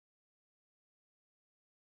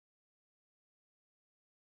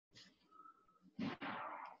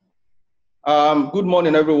Good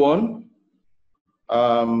morning, everyone.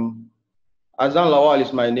 Azan Lawal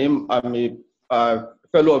is my name. I'm a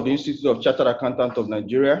fellow of the Institute of Chartered Accountants of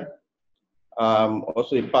Nigeria.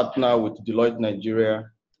 Also a partner with Deloitte Nigeria.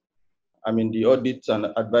 I'm in the audit and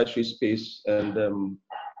advisory space, and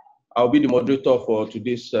I'll be the moderator for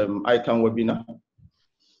today's ICAN webinar.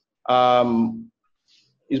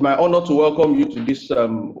 It's my honor to welcome you to this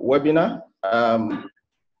webinar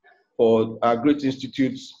for our great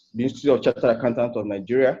institute, the Institute of Chartered Accountants of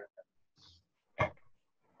Nigeria.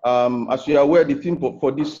 As you are aware, the theme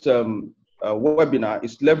for this webinar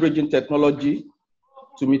is leveraging technology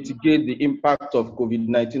to mitigate the impact of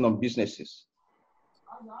COVID-19 on businesses.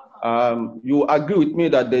 You agree with me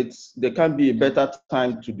that there can be a better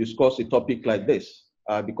time to discuss a topic like this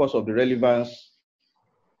because of the relevance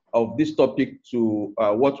of this topic to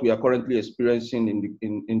what we are currently experiencing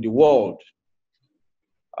in the world.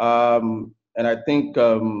 And I think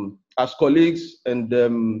as colleagues and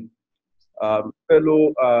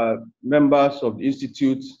fellow members of the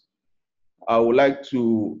Institute, I would like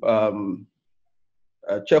to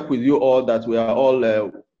check with you all that we are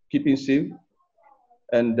all keeping safe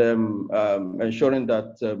and ensuring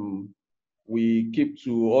that we keep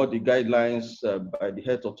to all the guidelines by the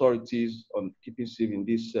health authorities on keeping safe in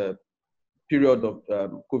this period of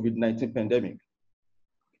COVID-19 pandemic.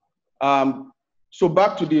 So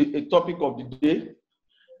back to the topic of the day.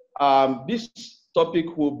 This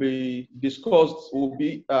topic will be discussed, for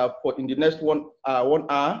in the next 1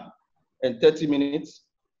 hour and 30 minutes.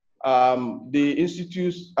 The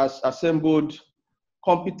Institute has assembled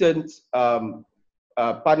competent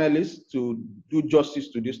panelists to do justice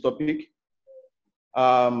to this topic.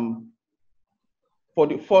 For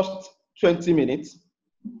the first 20 minutes,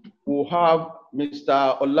 we'll have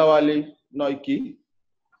Mr. Olawale Noiki,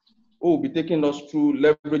 who will be taking us through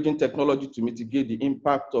leveraging technology to mitigate the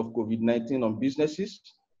impact of COVID-19 on businesses.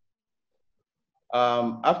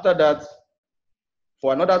 After that,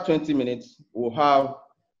 for another 20 minutes, we'll have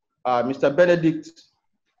Mr. Benedict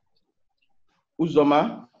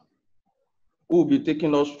Uzoma, who will be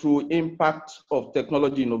taking us through impact of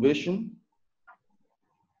technology innovation.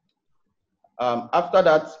 After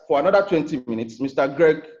that, for another 20 minutes, Mr.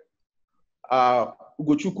 Greg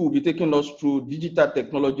Ugochukwu will be taking us through digital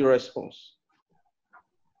technology response.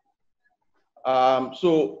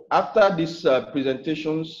 So after these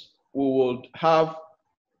presentations, we will have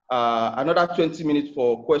another 20 minutes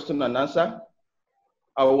for question and answer.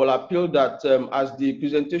 I will appeal that as the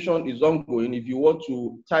presentation is ongoing, if you want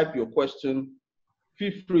to type your question,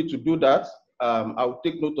 feel free to do that. I will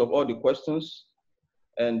take note of all the questions.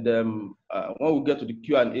 And when we get to the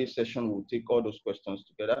Q&A session, we'll take all those questions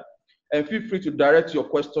together. And feel free to direct your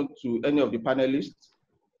question to any of the panelists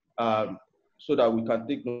so that we can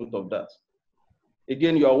take note of that.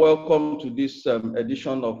 Again, you are welcome to this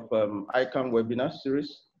edition of ICAN Webinar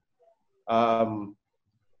series.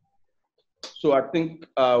 So I think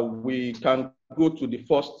we can go to the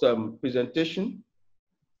first presentation.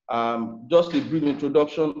 Just a brief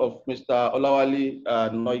introduction of Mr. Olawale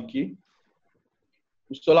Noiki.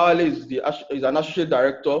 Mr. Olawale is an Associate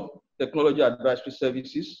Director, Technology Advisory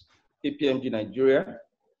Services, KPMG Nigeria.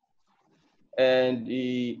 And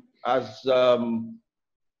he has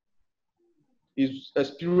is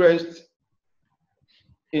experienced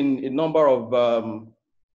in a number of,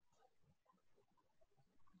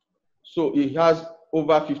 so he has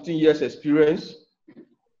over 15 years experience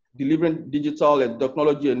delivering digital and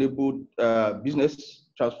technology-enabled business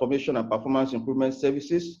transformation and performance improvement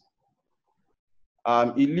services.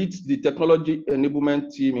 He leads the technology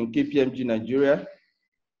enablement team in KPMG Nigeria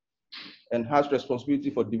and has responsibility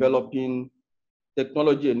for developing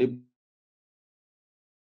technology-enabled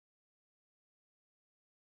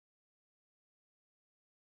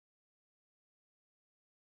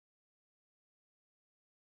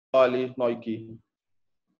Noiki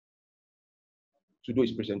to do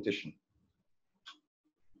his presentation.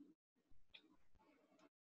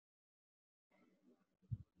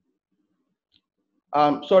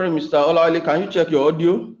 Sorry, Mr. Olawale, can you check your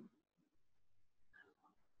audio?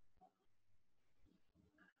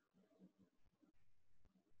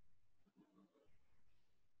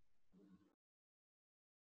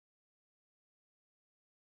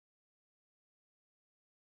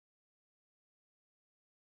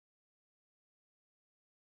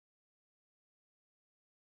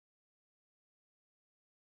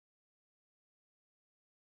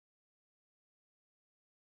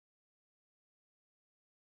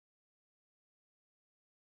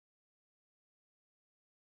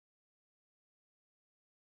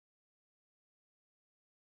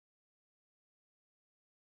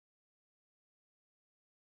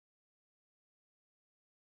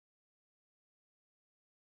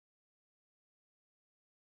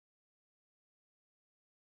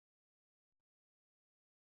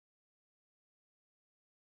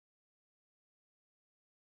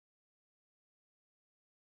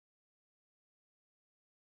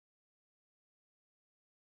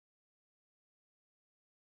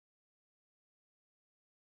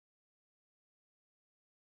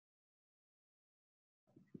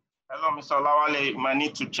 Hello, Mr. Olawale. You might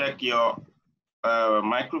need to check your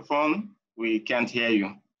microphone. We can't hear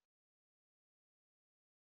you.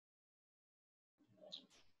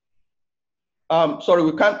 Sorry,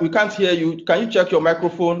 we can't hear you. Can you check your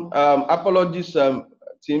microphone? Apologies,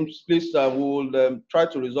 teams. Please, we will try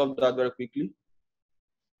to resolve that very quickly.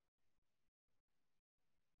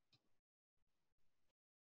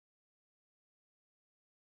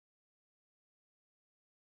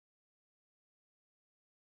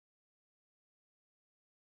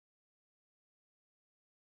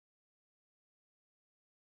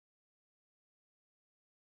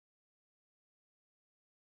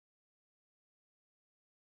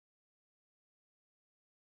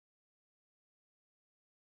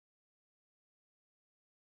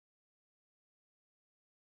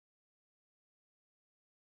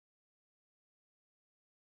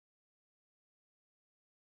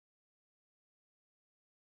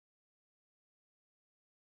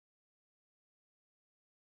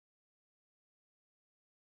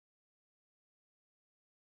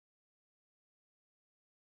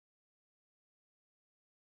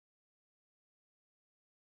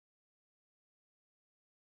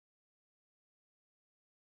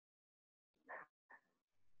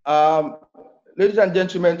 Ladies and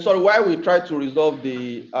gentlemen, sorry, while we try to resolve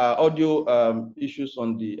the audio issues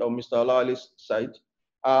on Mr. Olawale's side,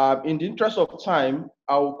 in the interest of time,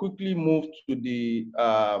 I will quickly move to the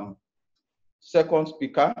second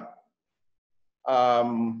speaker,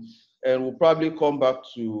 and we'll probably come back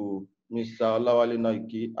to Mr. Olawale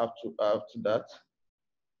Naiki after that.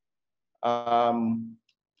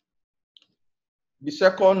 The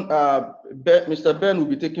second, Mr. Ben will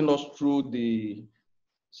be taking us through the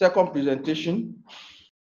second presentation,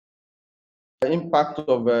 the impact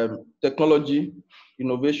of technology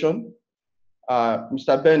innovation.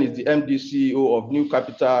 Mr. Ben is the MD CEO of New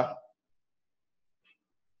Capital.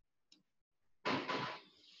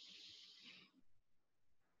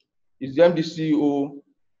 Is the MD CEO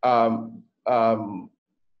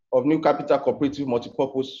of New Capital Cooperative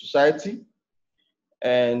Multipurpose Society,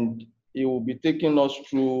 and he will be taking us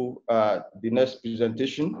through the next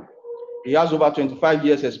presentation. He has over 25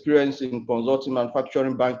 years experience in consulting,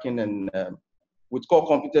 manufacturing, banking, and with core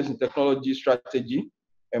competence in technology, strategy,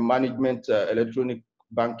 and management, electronic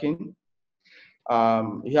banking.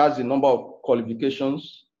 He has a number of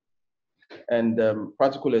qualifications and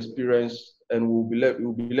practical experience, and we'll be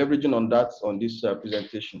leveraging on that on this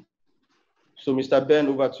presentation. So, Mr. Ben,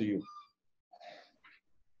 over to you.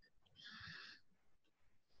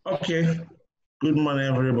 Okay. Good morning,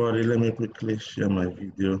 everybody. Let me quickly share my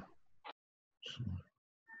video.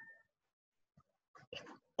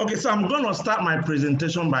 Okay, so I'm going to start my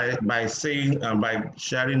presentation by saying by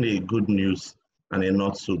sharing a good news and a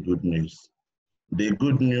not so good news. The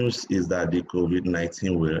good news is that the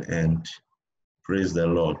COVID-19 will end. Praise the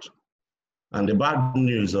Lord. And the bad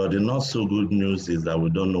news, or the not so good news, is that we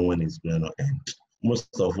don't know when it's going to end. Most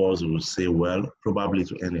of us will say, well, probably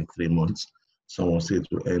to end in 3 months. Some will say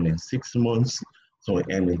to end in 6 months. Some will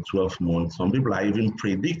end in 12 months. Some people are even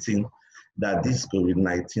predicting that this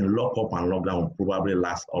COVID-19 lockup and lockdown will probably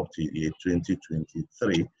last up to year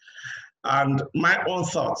 2023. And my own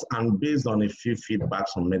thoughts, and based on a few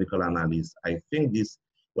feedbacks from medical analysts, I think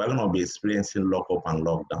we're going to be experiencing lockup and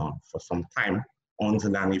lockdown for some time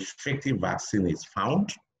until an effective vaccine is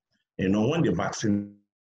found. You know, when the vaccine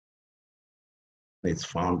is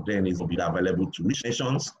found, then it will be available to rich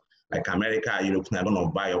nations like America, Europe. They're going to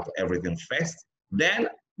buy up everything first. Then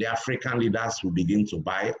the African leaders will begin to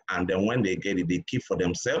buy, and then when they get it, they keep for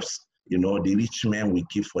themselves. You know, the rich men will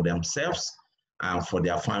keep for themselves and for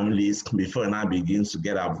their families before it now begins to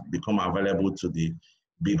become available to the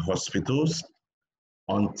big hospitals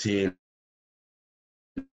until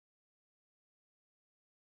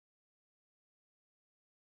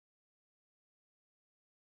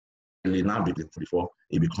now before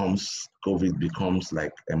it becomes COVID becomes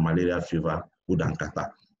like a malaria fever, hood and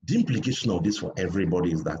catarrh. The implication of this for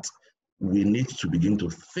everybody is that we need to begin to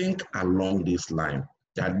think along this line,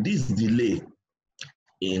 that this delay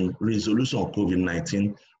in resolution of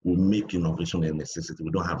COVID-19 will make innovation a necessity. We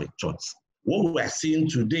don't have a choice. What we are seeing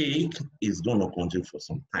today is going to continue for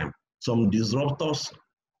some time. Some disruptors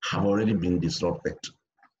have already been disrupted,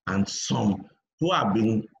 and some who have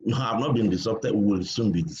not been disrupted will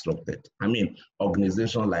soon be disrupted. I mean,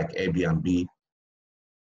 organizations like Airbnb,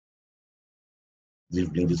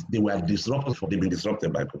 they've been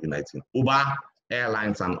disrupted by COVID-19. Uber,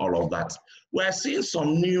 airlines, and all of that. We're seeing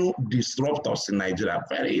some new disruptors in Nigeria,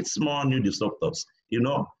 very small new disruptors. You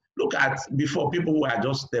know, look at before, people who are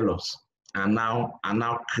just tailors and now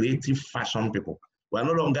creative fashion people. We're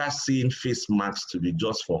no longer seeing face masks to be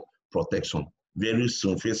just for protection. Very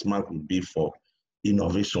soon, face mask will be for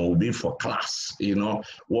innovation, will be for class. You know,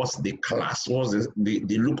 what's the class? What's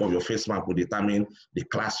the look of your face mask will determine the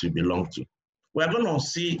class you belong to. We're going to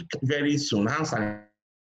see very soon hand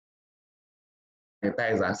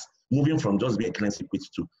sanitizers moving from just being cleansing liquids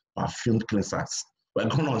to perfumed cleansers. We're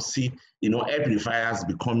going to see, you know, air purifiers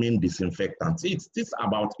becoming disinfectants. It's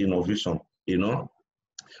about innovation, you know.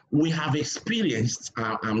 We have experienced,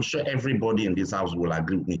 I'm sure everybody in this house will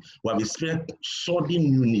agree with me, we have experienced sudden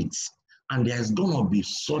new needs, and there's going to be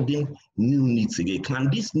sudden new needs again. And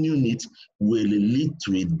these new needs will lead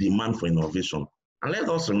to a demand for innovation. And let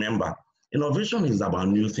us remember, innovation is about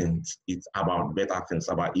new things. It's about better things,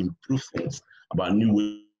 about improved things, about new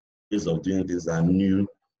ways of doing this and new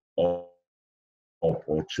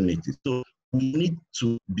opportunities. So we need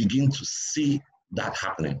to begin to see that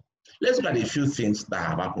happening. Let's look at a few things that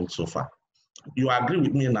have happened so far. You agree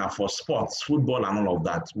with me now, for sports, football and all of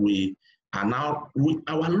that,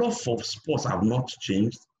 our love for sports have not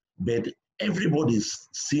changed, but everybody's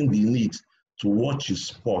seen the need to watch his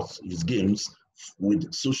sports, his games,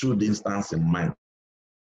 with social distance in mind.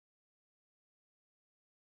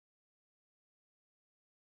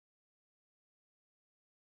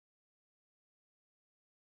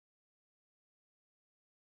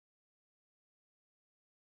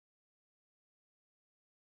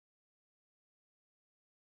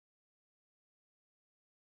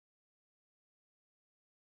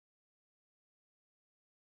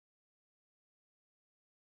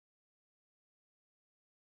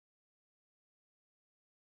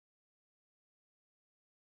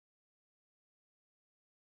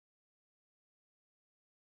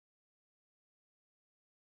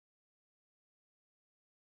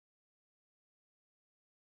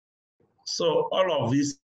 So all of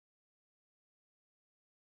this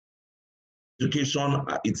education,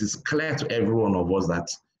 it is clear to every one of us that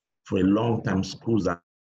for a long time schools are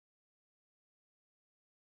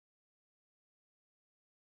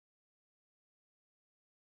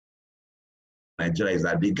Nigeria is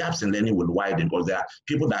that the gaps in learning will widen because there are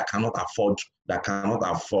people that cannot afford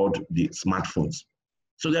the smartphones.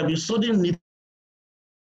 So there will be sudden need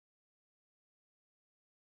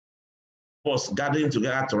for us gathering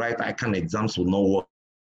together to write ICAN exams will not work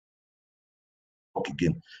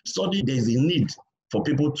again. Suddenly there is a need for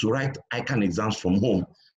people to write ICAN exams from home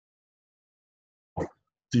to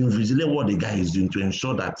invigilate what the guy is doing, to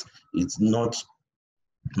ensure that it's not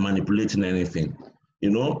manipulating anything. You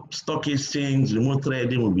know, stock exchange, remote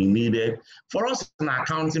trading will be needed. For us in the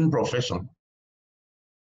accounting profession,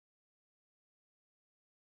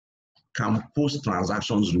 can post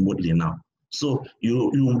transactions remotely now. So you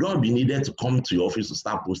will not be needed to come to your office to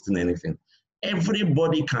start posting anything.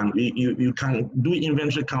 Everybody can, you can do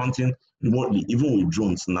inventory counting remotely, even with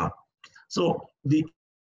drones now. So the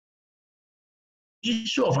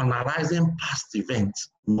issue of analyzing past events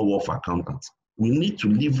no work for accountants. We need to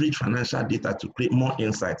leverage financial data to create more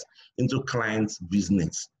insights into clients'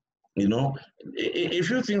 business. You know, a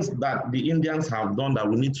few things that the Indians have done that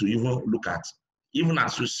we need to even look at. Even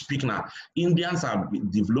as we speak now, Indians have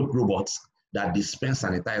developed robots that dispense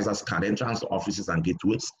sanitizers at entrance offices and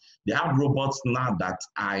gateways. They have robots now that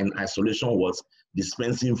are in isolation wards,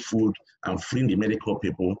 dispensing food and freeing the medical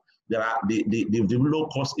people. They've developed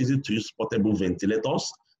low-cost, easy-to-use portable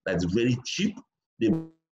ventilators that's very cheap. They've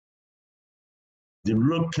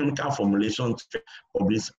developed chemical formulation to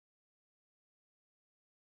public.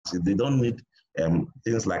 They don't need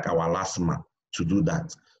things like our LASMA to do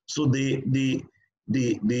that. So the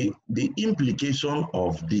implication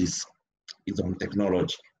of this is on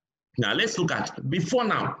technology. Now let's look at before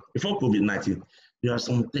COVID-19, there are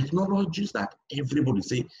some technologies that everybody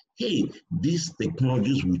say, hey, these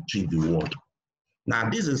technologies will change the world. Now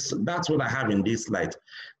that's what I have in this slide.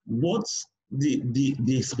 What's the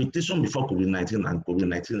expectation before COVID-19 and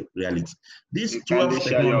COVID-19 reality? These 12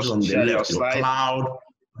 technologies on the left, your cloud.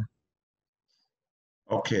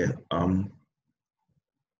 Okay.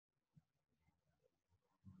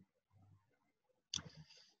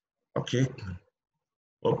 Okay.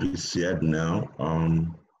 Hope it's shared now.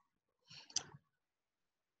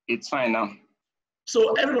 It's fine now.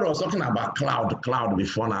 So everybody was talking about cloud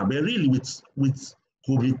before now, but really with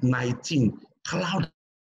COVID-19, cloud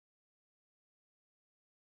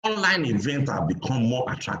online events have become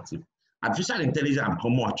more attractive. Artificial intelligence have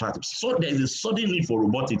become more attractive. So there is a sudden need for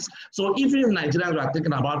robotics. So even Nigerians are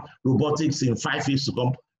thinking about robotics in 5 years to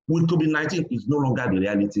come, with COVID-19 is no longer the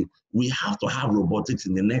reality. We have to have robotics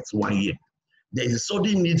in the next 1 year. There is a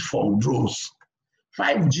sudden need for drones.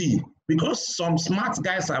 5G, because some smart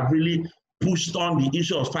guys have really pushed on the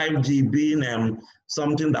issue of 5G being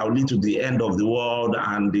something that will lead to the end of the world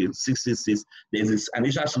and the 666. There's this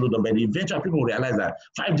initial slowdown, but eventually people realize that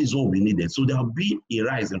 5G is all we needed. So there'll be a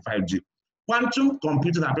rise in 5G. Quantum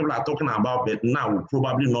computing that people are talking about, but now will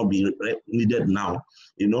probably not be needed now.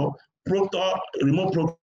 You know, remote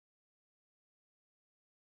proctor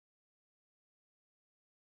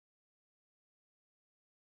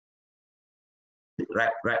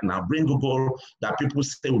right now, brain Google that people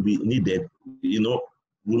say will be needed, you know,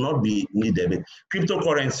 will not be needed.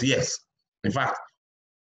 Cryptocurrency, yes. In fact,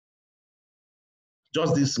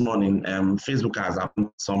 just this morning, Facebook has asked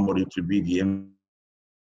somebody to be the MC.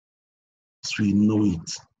 We know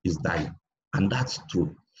it is dying, and that's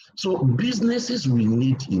true. So businesses will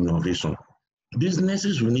need innovation.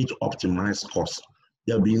 Businesses will need to optimize costs.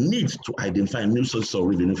 There will be need to identify new sources of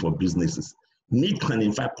revenue for businesses. Need to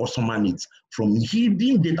identify customer needs from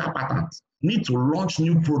hidden data patterns. Need to launch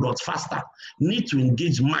new products faster. Need to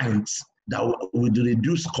engage minds that will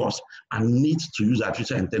reduce costs, and need to use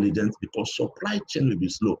artificial intelligence because supply chain will be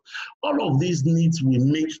slow. All of these needs will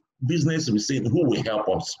make business will say, who will help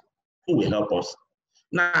us? Who will help us?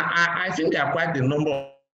 Now, I think there are quite a number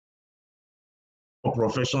of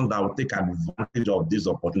professions that will take advantage of these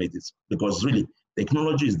opportunities because really,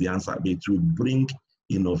 technology is the answer. It will bring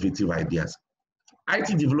innovative ideas.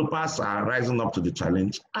 IT developers are rising up to the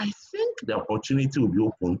challenge. I think the opportunity will be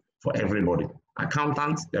open for everybody.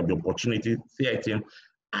 Accountants, there'll be opportunity, CITM.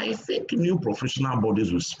 I think new professional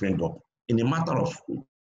bodies will spring up in a matter of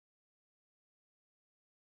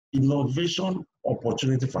innovation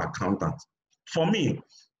opportunity for accountants. For me,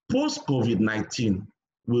 post-COVID-19,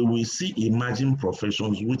 we will see emerging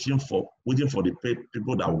professions waiting for the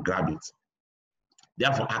people that will grab it.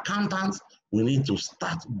 Therefore, accountants, we need to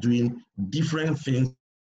start doing different things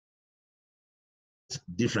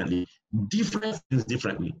differently.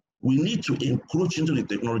 We need to encroach into the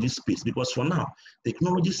technology space because for now,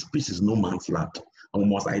 technology space is no man's land, and we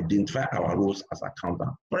must identify our roles as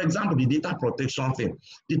accountants. For example, the data protection thing.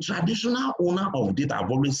 The traditional owner of data,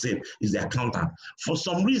 I've always said, is the accountant. For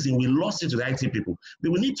some reason, we lost it to the IT people. They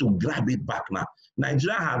will need to grab it back now.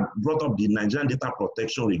 Nigeria have brought up the Nigerian Data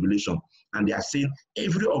Protection Regulation, and they are saying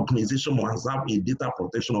every organization must have a data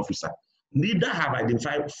protection officer. NIDA have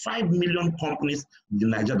identified 5 million companies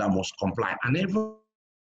in Nigeria that must comply, and every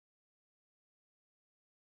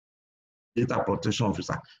data protection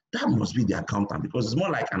officer, that must be the accountant because it's more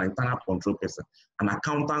like an internal control person, an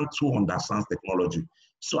accountant who understands technology.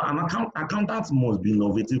 So an accountant must be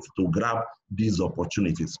innovative to grab these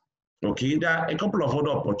opportunities. Okay, there are a couple of other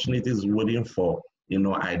opportunities waiting for, you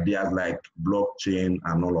know, ideas like blockchain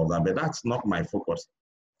and all of that, but that's not my focus.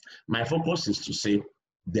 My focus is to say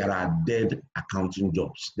there are dead accounting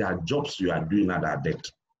jobs. There are jobs you are doing that are dead.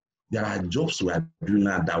 There are jobs we are doing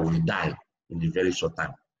now that will die in the very short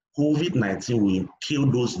time. COVID-19 will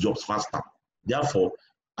kill those jobs faster. Therefore,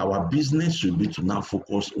 our business should be to now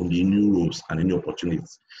focus on the new roles and the new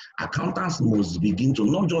opportunities. Accountants must begin to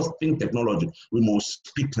not just think technology, we must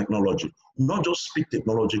speak technology. Not just speak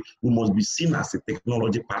technology, we must be seen as a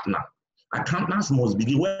technology partner. Accountants must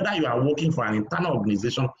begin, whether you are working for an internal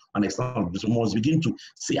organization or an external organization, must begin to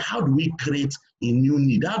say, how do we create a new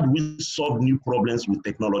need? How do we solve new problems with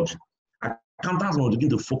technology? Accountants must begin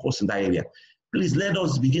to focus in that area. Please let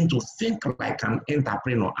us begin to think like an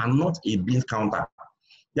entrepreneur and not a bean counter.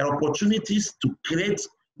 There are opportunities to create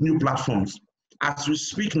new platforms. As we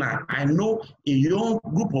speak now, I know a young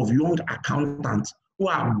group of young accountants who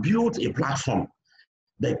have built a platform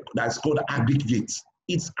that's called Aggregate.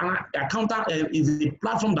 It's an accountant, is a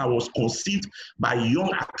platform that was conceived by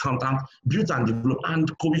young accountants, built and developed,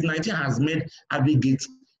 and COVID-19 has made Aggregate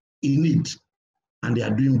in need, and they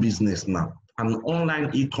are doing business now. An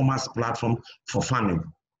online e-commerce platform for farming,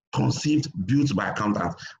 conceived, built by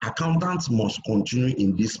accountants. Accountants must continue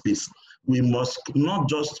in this space. We must not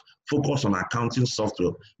just focus on accounting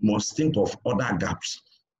software, must think of other gaps.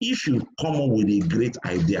 If you come up with a great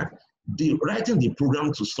idea, writing the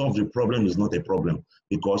program to solve the problem is not a problem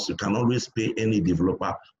because you can always pay any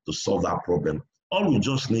developer to solve that problem. All we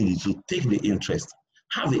just need is to take the interest,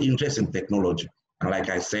 have the interest in technology. And like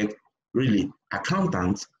I said, really,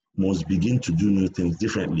 accountants must begin to do new things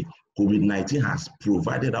differently. COVID-19 has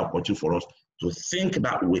provided an opportunity for us to think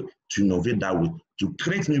that way, to innovate that way, to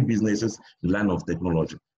create new businesses in the line of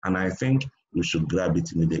technology. And I think we should grab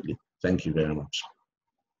it immediately. Thank you very much.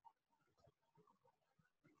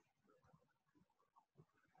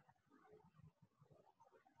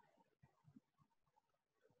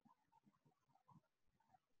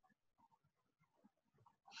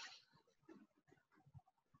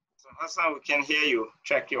 So Hassan, we can hear you.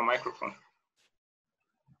 Check your microphone.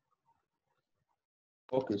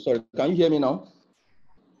 Okay, sorry. Can you hear me now?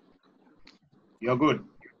 You're good.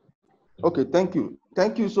 Okay, thank you.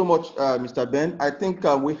 Thank you so much, Mr. Ben. I think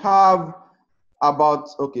we have about,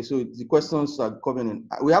 okay, so the questions are coming in.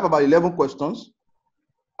 We have about 11 questions.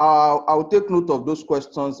 I'll take note of those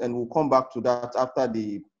questions and we'll come back to that after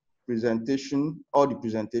the presentation, or the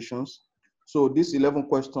presentations. So these 11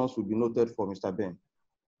 questions will be noted for Mr. Ben.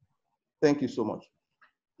 Thank you so much.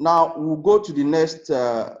 Now we'll go to the next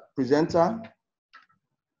presenter.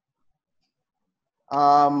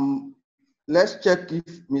 Let's check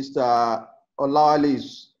if Mr. Olawale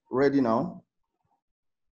is ready now.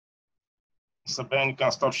 Mr. Ben, you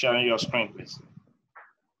can stop sharing your screen, please.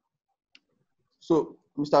 So,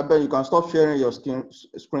 Mr. Ben, you can stop sharing your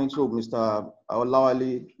screen so Mr.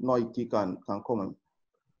 Olawale Noiki can comment.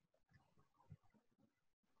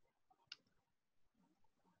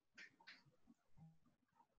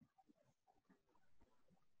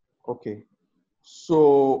 Okay.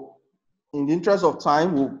 So, in the interest of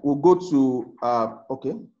time, we'll go to,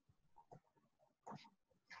 okay.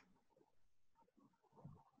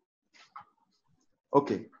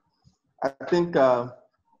 Okay. I think,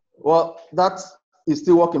 well, that is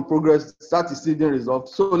still work in progress. That is still being resolved.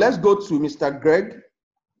 So let's go to Mr. Greg,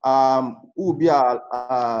 who will be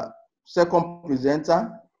our second presenter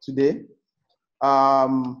today.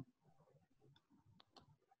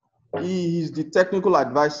 He is the Technical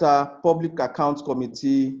Advisor, Public Accounts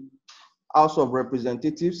Committee, House of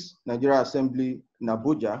Representatives, Nigeria Assembly in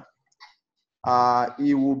Abuja.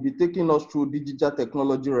 He will be taking us through digital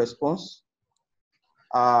technology response.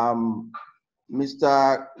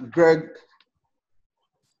 Mr. Greg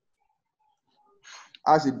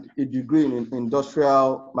has a degree in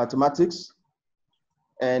industrial mathematics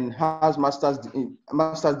and has master's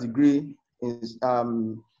degree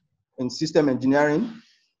in system engineering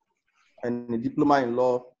and a diploma in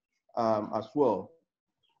law as well,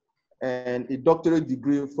 and a doctorate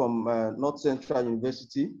degree from North Central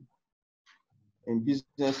University in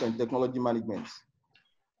business and technology management.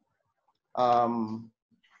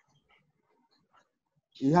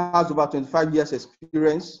 He has over 25 years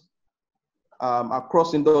experience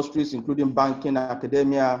across industries, including banking,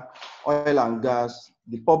 academia, oil and gas,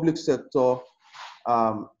 the public sector,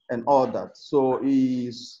 and all that. So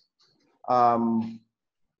he's a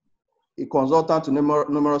consultant to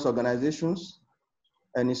numerous organizations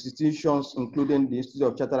and institutions, including the Institute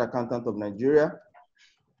of Chartered Accountants of Nigeria.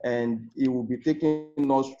 And he will be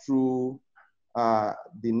taking us through the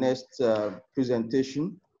next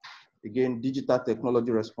presentation, again, digital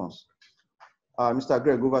technology response. Mr.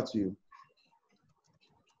 Greg, over to you.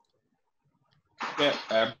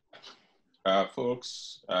 Yeah,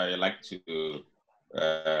 folks, I'd like to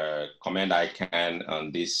commend ICAN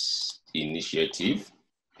on this initiative.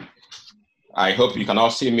 I hope you can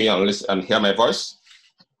all see me and listen and hear my voice.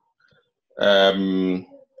 Perfectly,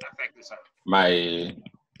 sir.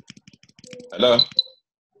 Hello?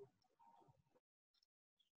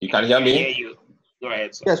 You can hear me? I hear you. Go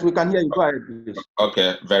ahead, sir. Yes, we can hear you. Go ahead, please.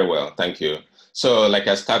 Okay, very well. Thank you. So like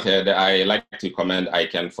I started, I like to commend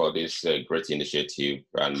ICAN for this great initiative.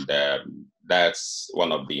 And that's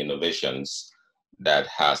one of the innovations that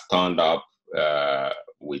has turned up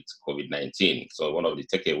with COVID-19. So one of the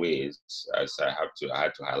takeaways, as I had to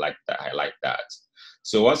highlight that.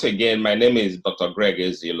 So once again, my name is Dr. Greg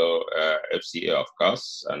Ezilo, FCA, of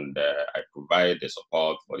course, and I provide the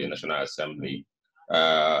support for the National Assembly,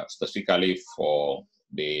 specifically for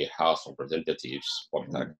the House of Representatives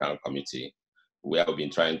Public Account Committee. We have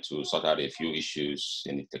been trying to sort out a few issues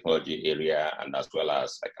in the technology area, and as well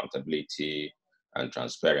as accountability and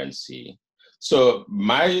transparency. So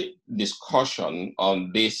my discussion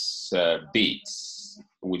on this bit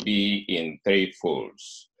will be in three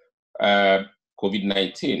folds.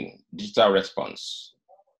 COVID-19, digital response.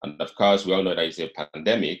 And of course, we all know that it's a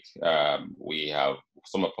pandemic.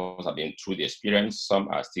 Some of us have been through the experience, some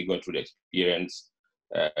are still going through the experience.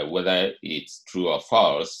 Whether it's true or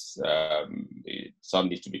false, some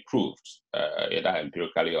need to be proved, either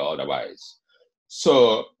empirically or otherwise.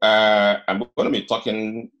 So I'm going to be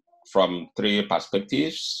talking from three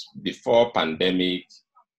perspectives: before pandemic,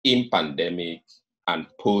 in pandemic, and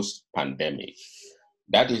post-pandemic.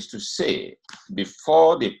 That is to say,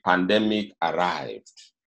 before the pandemic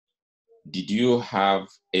arrived, did you have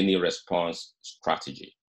any response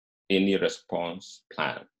strategy, any response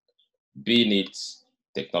plan, be it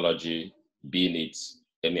technology, be it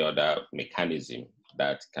any other mechanism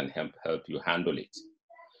that can help you handle it?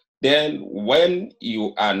 Then when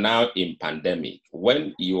you are now in pandemic,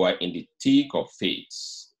 when you are in the thick of it,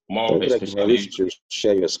 more especially— I wish to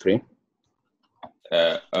share your screen.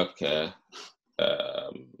 Okay.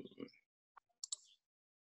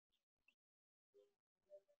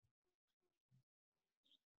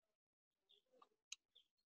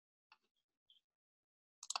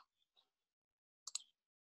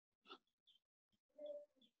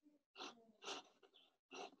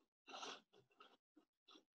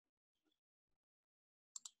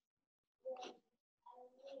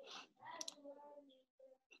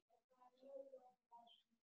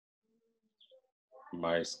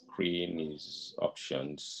 My screen is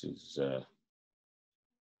options is.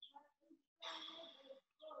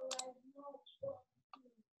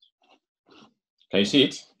 Can you see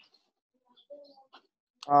it?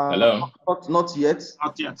 Hello? Not yet.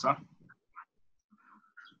 Not yet, sir.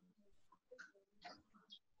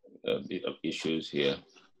 A bit of issues here.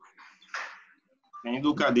 Can you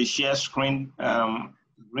look at the share screen,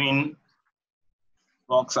 green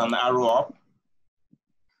box and arrow up?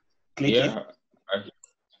 Click it.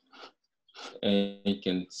 I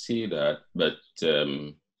can see that, but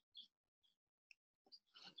say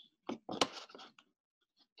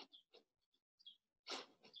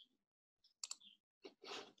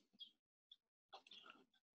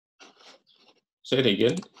it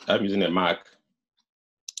again. I'm using a Mac.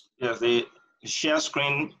 Yes, the share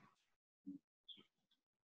screen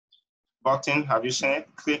button. Have you seen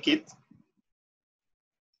it? Click it.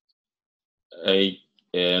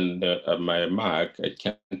 On my Mac, I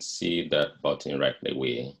can't see that button right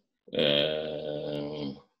away.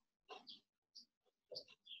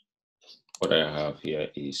 What I have here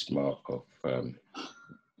is more of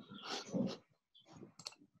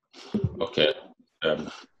okay.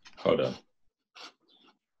 Hold on.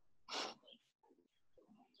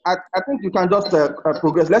 I think you can just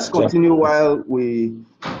progress. Let's continue while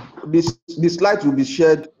this slide will be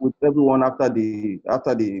shared with everyone after the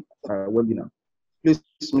webinar. Please,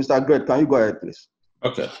 Mr. Greg, can you go ahead, please?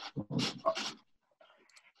 Okay.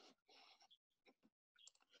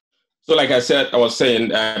 So, like I said, I was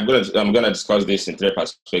saying, I'm gonna discuss this in three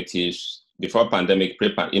perspectives: before pandemic,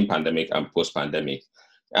 in pandemic, and post pandemic.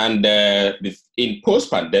 And in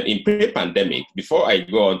pre-pandemic, before I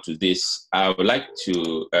go on to this, I would like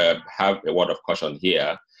to have a word of caution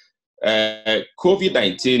here.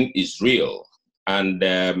 COVID-19 is real and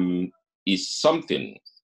is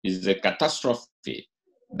a catastrophe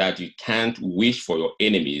that you can't wish for your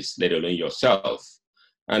enemies, let alone yourself.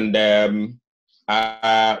 And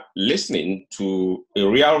listening to a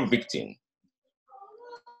real victim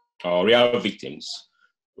or real victims,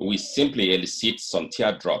 we simply elicit some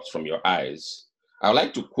teardrops from your eyes. I would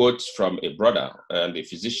like to quote from a brother and a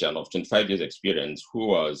physician of 25 years experience who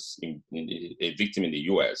was a victim in the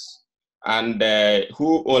US and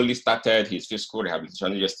who only started his physical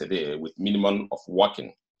rehabilitation yesterday with minimum of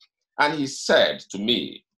walking. And he said to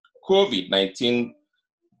me, COVID-19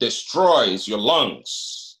 destroys your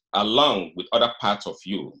lungs along with other parts of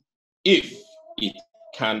you if it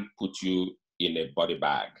can put you in a body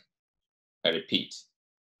bag. I repeat,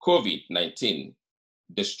 COVID-19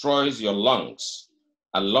 destroys your lungs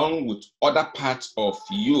along with other parts of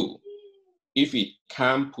you if it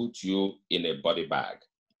can put you in a body bag.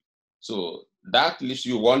 So that leaves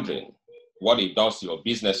you wondering what it does to your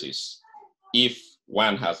businesses if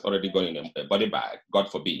one has already gone in a body bag, God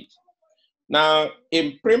forbid. Now,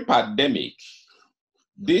 in pre-pandemic,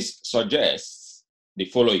 this suggests the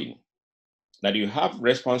following: that you have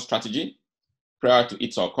response strategy prior to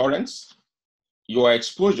its occurrence, your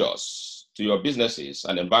exposures to your businesses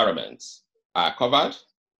and environments are covered,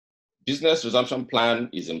 business resumption plan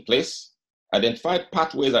is in place, identified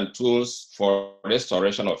pathways and tools for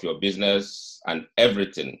restoration of your business, and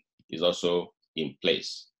everything is also in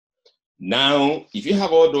place. Now, if you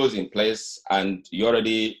have all those in place and you're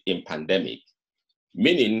already in pandemic,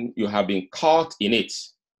 meaning you have been caught in it,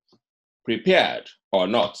 prepared or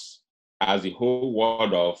not, as the whole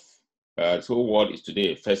world is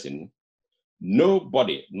today facing,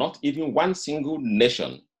 nobody, not even one single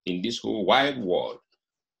nation in this whole wide world,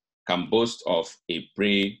 can boast of a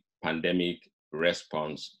pre-pandemic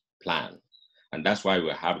response plan. And that's why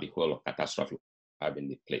we have the whole of catastrophe having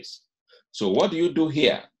the place. So what do you do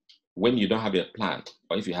here when you don't have a plan,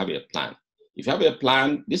 or if you have a plan? If you have a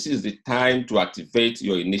plan, this is the time to activate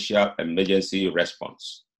your initial emergency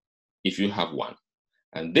response, if you have one.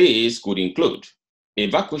 And this could include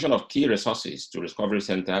evacuation of key resources to recovery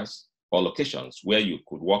centers or locations where you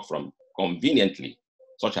could work from conveniently,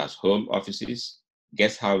 such as home offices,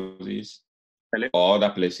 guest houses, or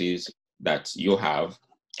other places that you have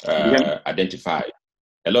identified.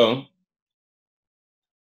 Hello?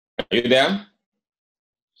 Are you there?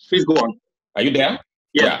 Please go on. Are you there?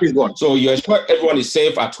 Yeah, please go on. So you expect everyone is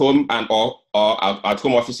safe at home and or at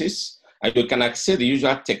home offices, and you can access the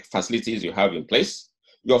usual tech facilities you have in place.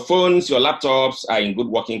 Your phones, your laptops are in good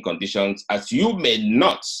working conditions, as you may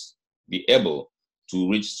not be able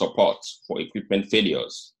to reach support for equipment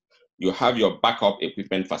failures. You have your backup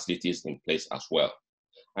equipment facilities in place as well.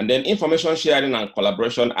 And then information sharing and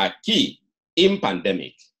collaboration are key in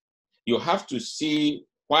pandemic. You have to see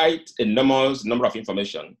quite an enormous number of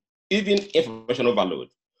information, even information overload.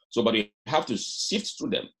 So, but you have to sift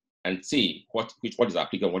through them and see what is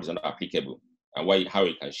applicable, what is not applicable, and how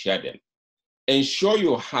you can share them. Ensure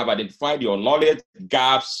you have identified your knowledge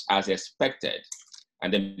gaps as expected,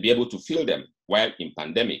 and then be able to fill them while in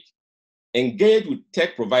pandemic. Engage with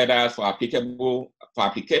tech providers for applicable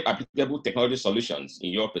technology solutions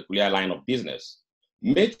in your peculiar line of business.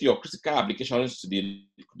 Make your critical applications to the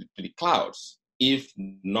clouds, if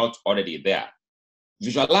not already there.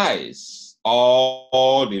 Visualize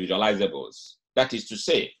all the visualizables. That is to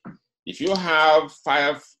say, if you have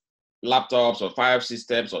 5 laptops or 5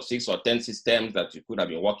 systems or 6 or 10 systems that you could have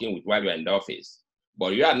been working with while you're in the office,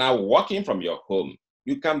 but you are now working from your home,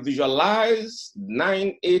 you can visualize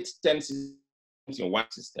 9, 8, 10 systems in one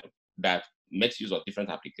system that makes use of different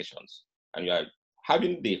applications. And you are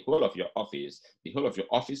having the whole of your office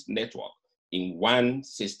network in one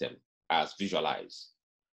system as visualized.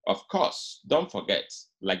 Of course, don't forget,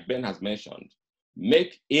 like Ben has mentioned,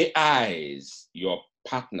 make AIs your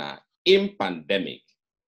partner in pandemic.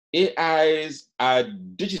 AIs are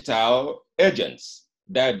digital agents,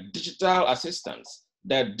 they're digital assistants,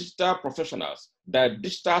 they're digital professionals, they're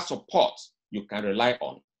digital support you can rely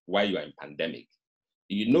on while you are in pandemic.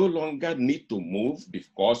 You no longer need to move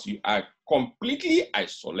because you are completely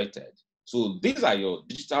isolated. So these are your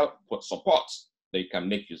digital supports that you can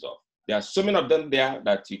make use of. There are so many of them there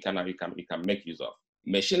that you can make use of.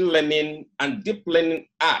 Machine learning and deep learning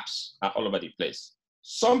apps are all over the place.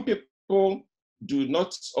 Some people do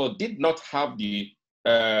not or did not have the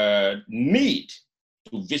need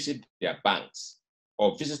to visit their banks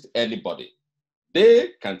or visit anybody. They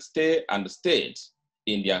can stay and stay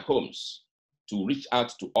in their homes to reach out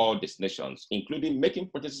to all destinations, including making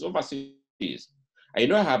purchases overseas. I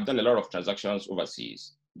know I have done a lot of transactions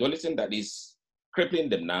overseas. The only thing that is crippling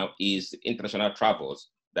them now is international travels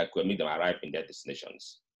that could make them arrive in their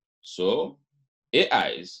destinations. So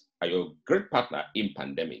AIs are your great partner in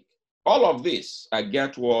pandemic. All of this are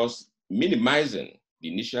geared towards minimizing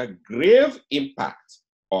the initial grave impact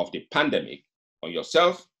of the pandemic on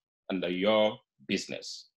yourself and your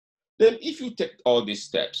business. Then if you take all these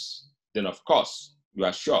steps, then of course, you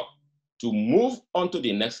are sure to move on to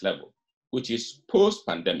the next level, which is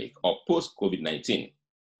post-pandemic or post-COVID-19.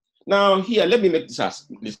 Now here, let me make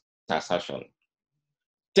this assertion.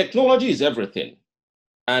 Technology is everything,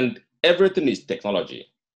 and everything is technology.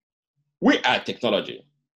 We are technology,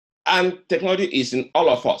 and technology is in all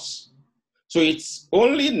of us. So it's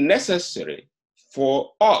only necessary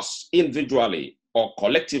for us individually or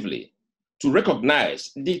collectively to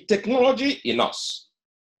recognize the technology in us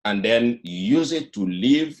and then use it to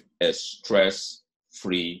live a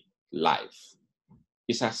stress-free life.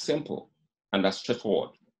 It's as simple and as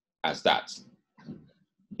straightforward as that.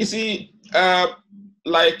 You see,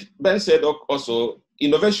 like Ben said also,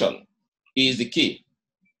 innovation is the key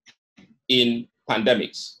in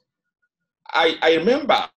pandemics. I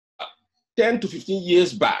remember 10 to 15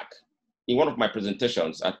 years back in one of my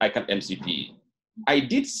presentations at ICAN MCP, I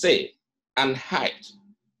did say and hyped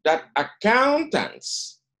that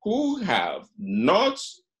accountants who have not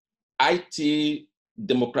IT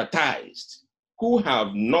democratized, who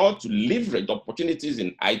have not leveraged opportunities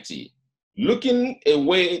in IT, looking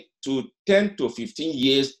away to 10 to 15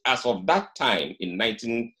 years as of that time in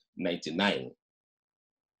 1999,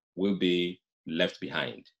 will be left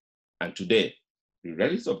behind. And today, the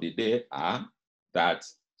realities of the day are that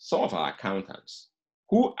some of our accountants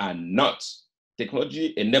who are not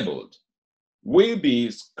technology enabled will be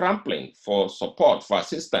scrambling for support, for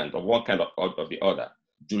assistance of one kind or the other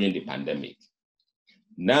during the pandemic.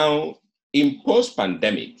 Now, in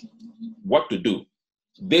post-pandemic, what to do?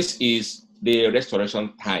 This is the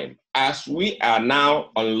restoration time. As we are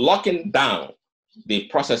now unlocking down the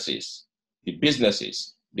processes, the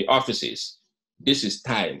businesses, the offices, this is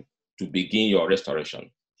time to begin your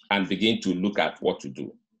restoration and begin to look at what to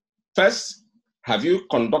do. First, have you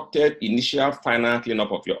conducted initial final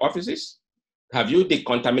cleanup of your offices? Have you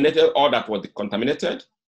decontaminated all that was decontaminated?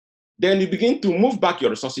 Then you begin to move back your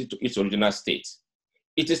resources to its original state.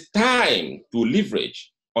 It is time to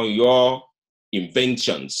leverage on your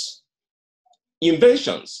inventions.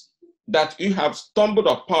 Inventions that you have stumbled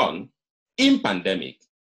upon in pandemic.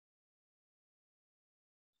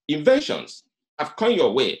 Inventions have come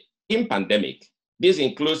your way in pandemic. This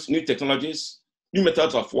includes new technologies, new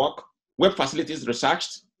methods of work, web facilities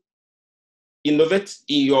researched. Innovate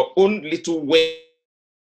in your own little way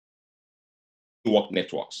work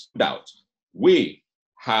networks. Doubt. We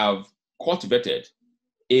have cultivated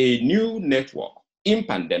a new network in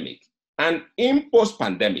pandemic and in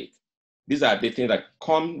post-pandemic. These are the things that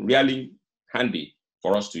come really handy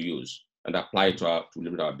for us to use and apply to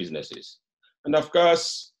our businesses. And of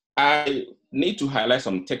course, I need to highlight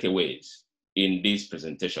some takeaways in this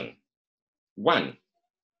presentation. One,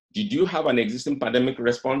 did you have an existing pandemic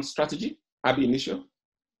response strategy, ab initio?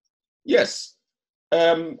 Yes.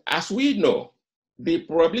 As we know, the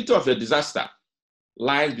probability of a disaster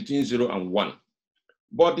lies between 0 and 1.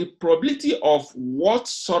 But the probability of what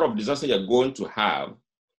sort of disaster you're going to have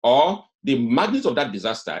or the magnitude of that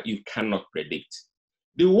disaster, you cannot predict.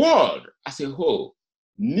 The world as a whole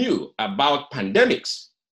knew about pandemics.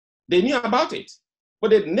 They knew about it,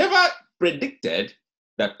 but they never predicted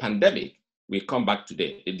that pandemic will come back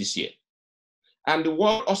this year. And the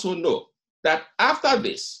world also know that after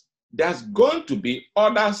this, there's going to be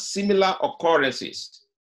other similar occurrences.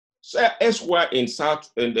 So elsewhere in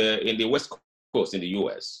the West Coast in the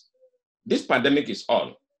US, this pandemic is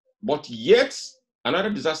on, but yet another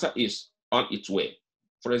disaster is on its way.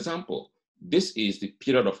 For example, this is the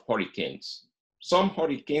period of hurricanes. Some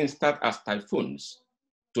hurricanes start as typhoons,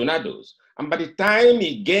 tornadoes, and by the time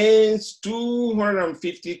it gains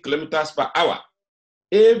 250 kilometers per hour,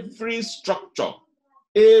 every structure,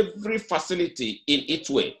 every facility in its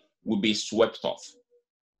way will be swept off.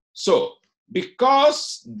 So,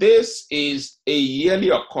 because this is a yearly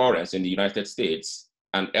occurrence in the United States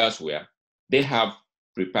and elsewhere, they have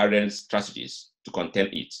preparedness strategies to contain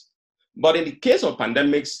it. But in the case of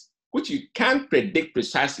pandemics, which you can't predict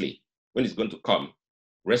precisely when it's going to come,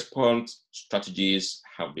 response strategies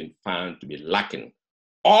have been found to be lacking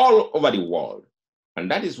all over the world.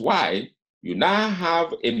 And that is why you now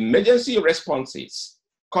have emergency responses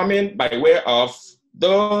coming by way of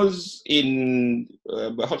those in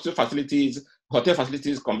hospital facilities, hotel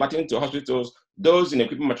facilities converting to hospitals, those in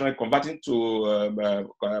equipment machinery converting to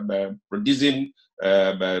producing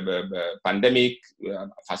pandemic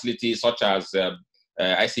facilities such as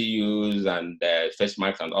ICUs and face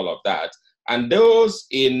masks and all of that, and those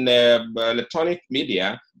in electronic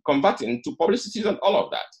media converting to publicities and all of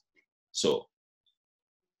that. So,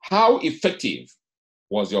 how effective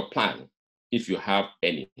was your plan, if you have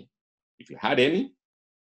any? If you had any,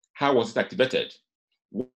 how was it activated?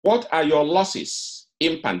 What are your losses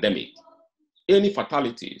in pandemic? Any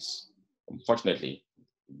fatalities? Unfortunately,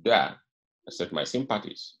 there, I set my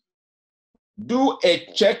sympathies. Do a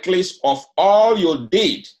checklist of all you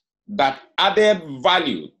did that added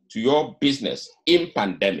value to your business in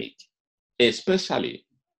pandemic, especially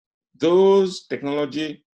those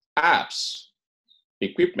technology apps,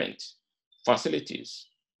 equipment, facilities,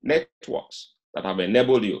 networks that have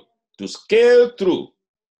enabled you to scale through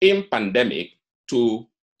in pandemic to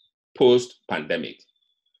post-pandemic.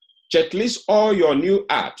 Checklist all your new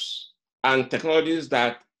apps and technologies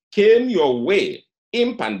that came your way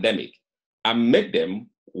in pandemic and make them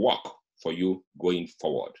work for you going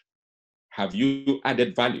forward. Have you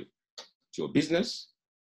added value to your business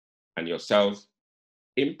and yourself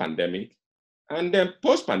in pandemic? And then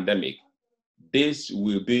post-pandemic, this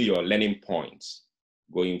will be your learning points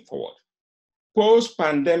going forward.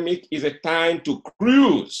 Post-pandemic is a time to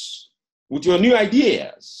cruise with your new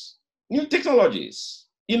ideas, new technologies,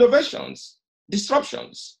 innovations,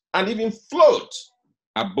 disruptions, and even float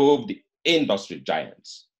above the industry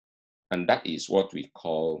giants. And that is what we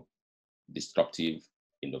call disruptive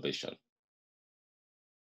innovation.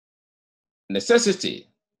 Necessity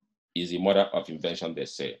is the mother of invention, they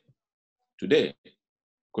say. Today,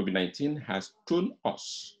 COVID-19 has thrown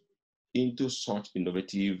us into such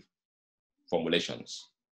innovative formulations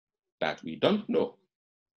that we don't know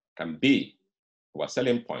can be our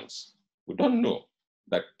selling points. We don't know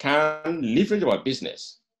that can leverage our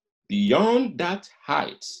business beyond that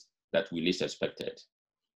height that we least expected.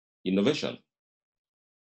 Innovation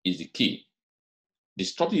is the key.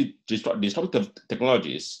 Disruptive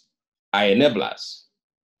technologies are enablers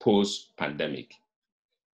post-pandemic.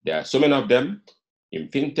 There are so many of them in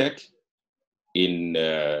fintech, in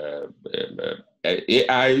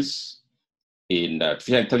AIs, in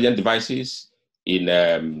artificial intelligence devices, in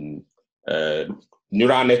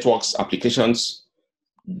neural networks applications.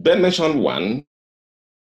 Ben mentioned one.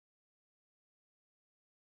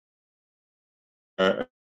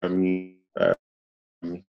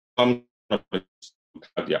 Some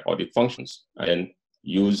have their audit functions and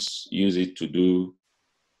use it to do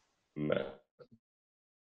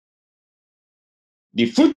the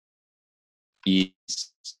fruit is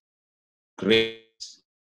great.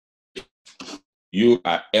 You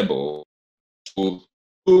are able to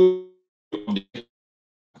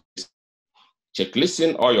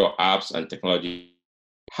checklisting all your apps and technology,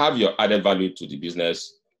 have your added value to the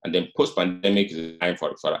business, and then post-pandemic is time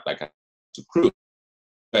for like to crew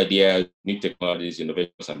ideas, new technologies,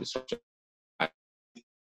 innovations, and disruption.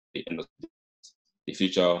 And the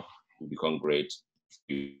future will become great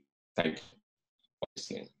you. Thank you for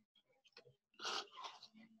listening.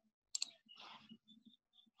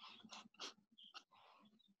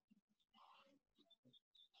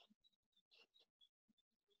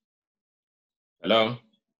 Hello?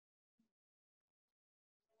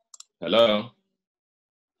 Hello?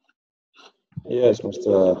 Yes,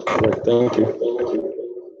 Mr. Greg, thank you.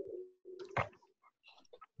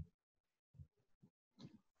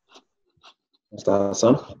 Mr.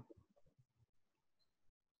 Hassan?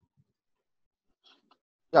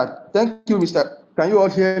 Yeah, thank you, Mr. Can you all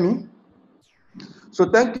hear me? So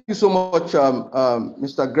thank you so much,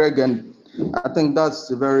 Mr. Greg, and I think that's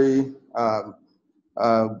a very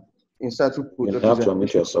insightful You have to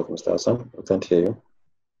unmute yourself, Mr. Hassan. I can't hear you.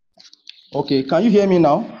 Okay, can you hear me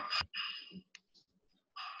now?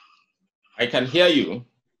 I can hear you,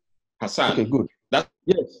 Hassan. Okay, good.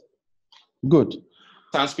 Yes. Good.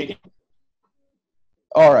 Hassan speaking.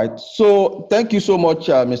 All right. So thank you so much,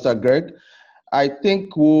 Mr. Greg. I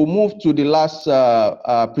think we'll move to the last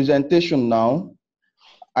presentation now.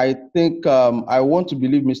 I think I want to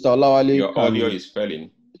believe Mr. Olawale. Your audio is failing.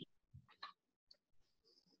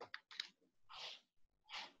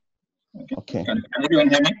 Okay. Can everyone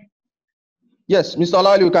hear me? Yes, Mr.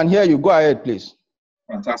 Olawale, we can hear you. Go ahead, please.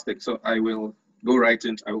 Fantastic. So I will go right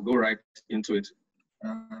into it.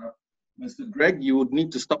 Mr. Greg, you would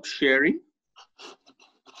need to stop sharing.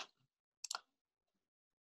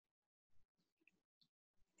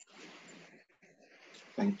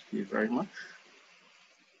 Thank you very much.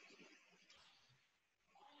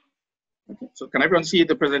 Okay, so can everyone see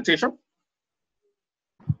the presentation?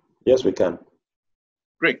 Yes, we can.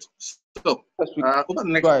 Great. So over the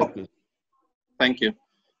next thank you.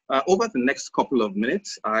 Over the next couple of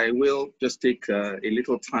minutes, I will just take a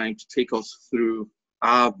little time to take us through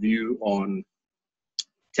our view on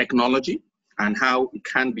technology and how it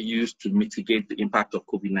can be used to mitigate the impact of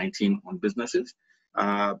COVID-19 on businesses.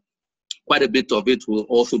 Quite a bit of it will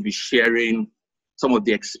also be sharing some of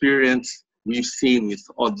the experience we've seen with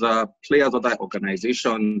other players, other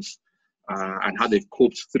organizations, and how they've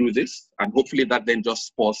coped through this. And hopefully that then just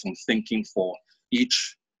spurs some thinking for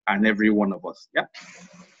each and every one of us. Yeah.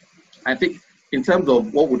 I think in terms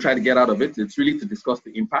of what we'll try to get out of it, it's really to discuss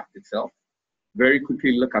the impact itself, very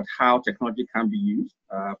quickly look at how technology can be used.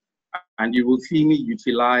 And you will see me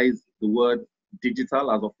utilize the word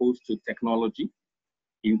digital as opposed to technology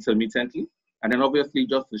intermittently. And then obviously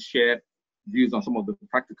just to share views on some of the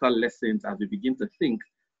practical lessons as we begin to think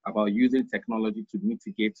about using technology to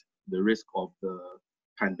mitigate the risk of the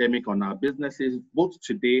pandemic on our businesses, both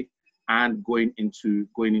today and going into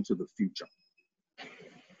the future.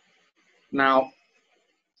 Now,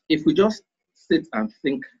 if we just sit and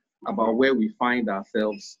think about where we find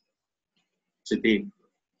ourselves today,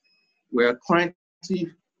 we are currently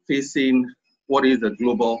facing what is a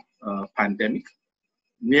global pandemic,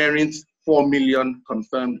 nearing 4 million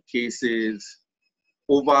confirmed cases,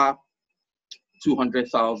 over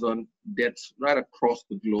 200,000 deaths right across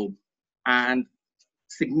the globe, and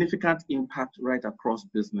significant impact right across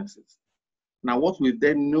businesses. Now, what we've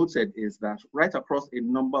then noted is that right across a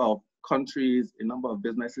number of countries, a number of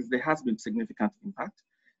businesses, there has been significant impact.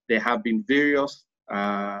 There have been various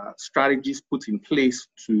strategies put in place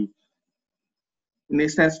to, in a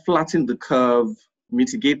sense, flatten the curve,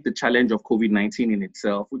 mitigate the challenge of COVID-19 in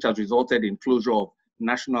itself, which has resulted in closure of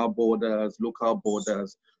national borders, local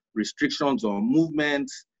borders, restrictions on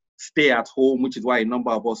movement, stay at home, which is why a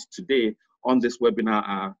number of us today on this webinar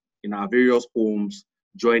are in our various homes,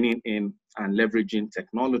 joining in and leveraging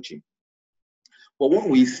technology. But what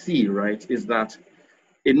we see, right, is that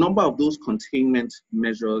a number of those containment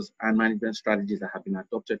measures and management strategies that have been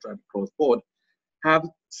adopted right across the board have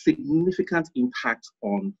significant impact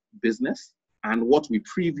on business and what we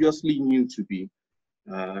previously knew to be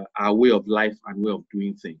our way of life and way of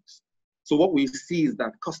doing things. So what we see is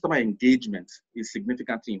that customer engagement is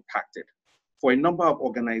significantly impacted. For a number of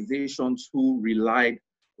organizations who relied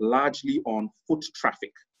largely on foot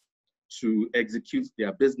traffic to execute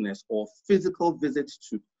their business or physical visits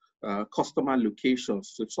to customer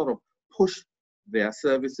locations to sort of push their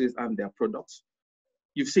services and their products,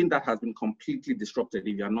 you've seen that has been completely disrupted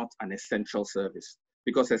if you're not an essential service,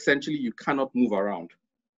 because essentially you cannot move around.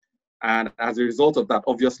 And as a result of that,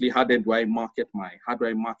 obviously, how do I market my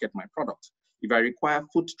product? If I require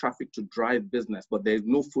foot traffic to drive business, but there's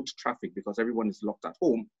no foot traffic because everyone is locked at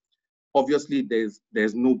home, obviously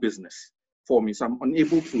there's no business for me. So I'm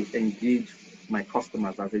unable to engage my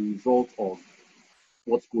customers as a result of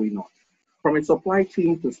what's going on. From a supply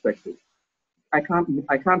chain perspective, I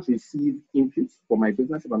can't receive inputs for my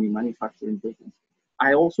business if I'm a manufacturing business.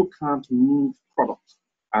 I also can't move products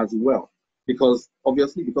as well because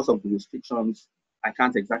obviously because of the restrictions, I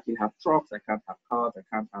can't exactly have trucks, I can't have cars, I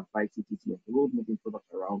can't have bikes, etc. of the road moving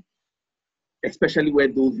products around, especially where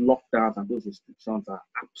those lockdowns and those restrictions are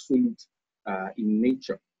absolute in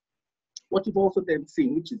nature. What you've also then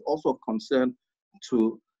seen, which is also of concern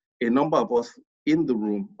to a number of us in the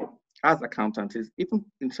room as accountants, is even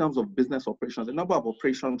in terms of business operations, a number of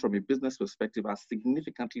operations from a business perspective are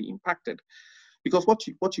significantly impacted. Because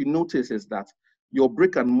what you notice is that your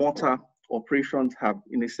brick and mortar operations have,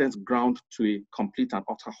 in a sense, ground to a complete and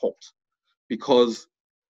utter halt, because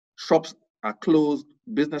shops are closed,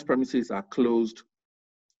 business premises are closed,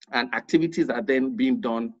 and activities are then being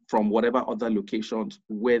done from whatever other locations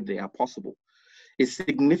where they are possible. A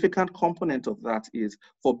significant component of that is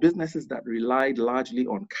for businesses that relied largely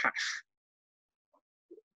on cash.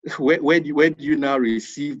 Where do you now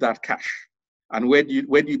receive that cash? And where do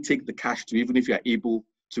you take the cash to, even if you are able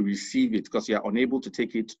to receive it, because you are unable to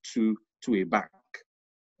take it to a bank?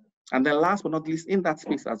 And then last but not least, in that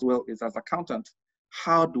space as well, is as accountant,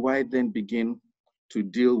 how do I then begin to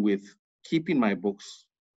deal with keeping my books,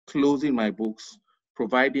 closing my books,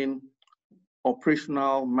 providing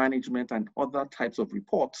operational management and other types of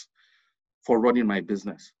reports for running my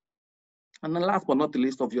business? And then last but not the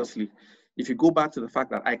least, obviously, if you go back to the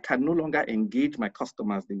fact that I can no longer engage my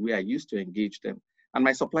customers the way I used to engage them, and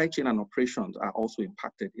my supply chain and operations are also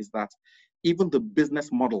impacted, is that even the business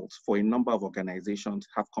models for a number of organizations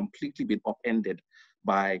have completely been upended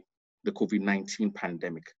by the COVID-19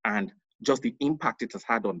 pandemic, and just the impact it has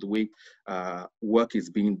had on the way work is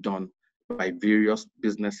being done by various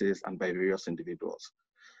businesses and by various individuals.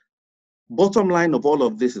 Bottom line of all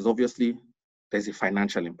of this is obviously there's a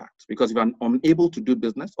financial impact, because if I'm unable to do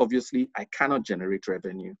business, obviously I cannot generate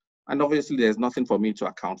revenue. And obviously there's nothing for me to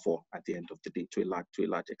account for at the end of the day to a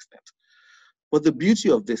large extent. But the beauty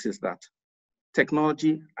of this is that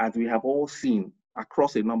technology, as we have all seen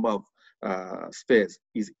across a number of spheres,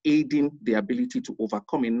 is aiding the ability to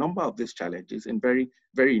overcome a number of these challenges in very,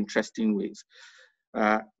 very interesting ways.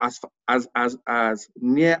 As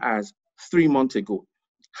near as 3 months ago,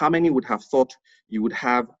 how many would have thought you would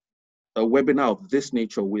have a webinar of this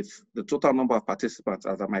nature with the total number of participants?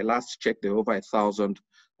 As at my last check, there were over 1,000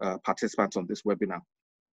 participants on this webinar.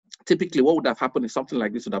 Typically, what would have happened is something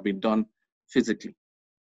like this would have been done physically.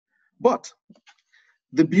 But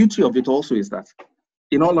the beauty of it also is that,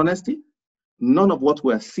 in all honesty, none of what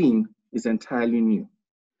we're seeing is entirely new.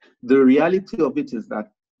 The reality of it is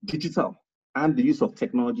that digital and the use of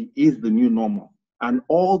technology is the new normal. And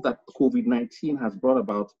all that COVID-19 has brought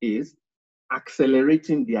about is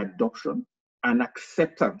accelerating the adoption and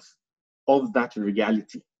acceptance of that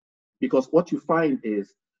reality. Because what you find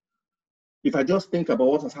is, if I just think about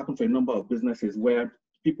what has happened for a number of businesses where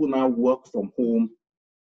people now work from home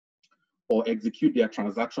or execute their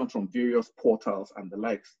transactions from various portals and the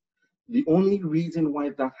likes, the only reason why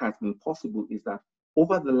that has been possible is that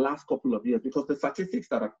over the last couple of years, because the statistics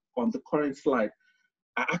that are on the current slide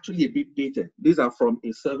are actually a bit dated. These are from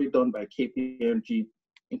a survey done by KPMG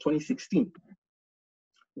in 2016,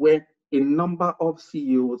 where a number of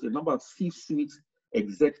CEOs, a number of C-suite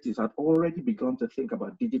executives had already begun to think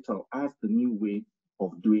about digital as the new way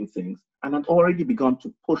of doing things, and had already begun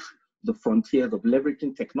to push the frontiers of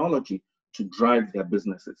leveraging technology to drive their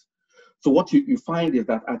businesses. So what you find is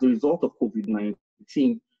that as a result of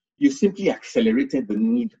COVID-19, you simply accelerated the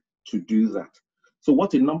need to do that. So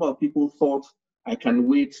what a number of people thought I can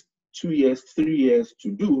wait 2 years, 3 years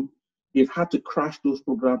to do, they've had to crash those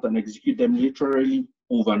programs and execute them literally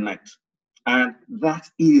overnight. And that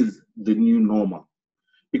is the new normal.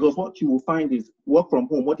 Because what you will find is work from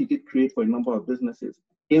home, what it did create for a number of businesses,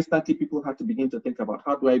 instantly people had to begin to think about,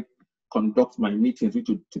 how do I conduct my meetings, which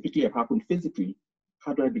would typically have happened physically?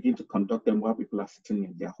 How do I begin to conduct them while people are sitting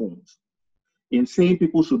in their homes? In saying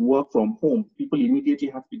people should work from home, people immediately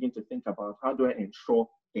have to begin to think about, how do I ensure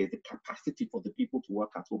there's the capacity for the people to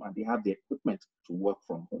work at home and they have the equipment to work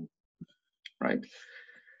from home, right?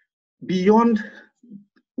 Beyond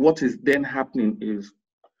what is then happening is,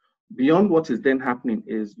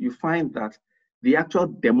 you find that the actual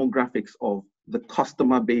demographics of the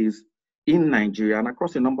customer base in Nigeria and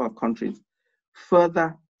across a number of countries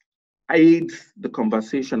further aids the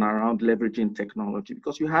conversation around leveraging technology,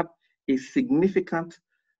 because you have a significant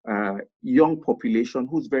young population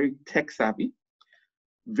who's very tech savvy,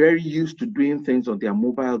 very used to doing things on their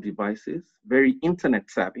mobile devices, very internet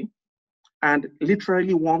savvy, and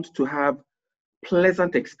literally want to have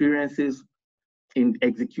pleasant experiences in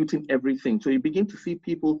executing everything. So you begin to see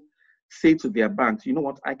people say to their banks, you know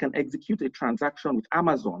what, I can execute a transaction with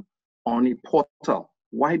Amazon on a portal.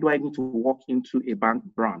 Why do I need to walk into a bank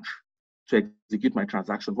branch to execute my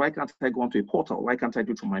transaction? Why can't I go onto a portal? Why can't I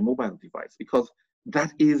do it from my mobile device? Because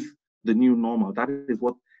that is the new normal. That is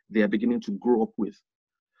what they are beginning to grow up with.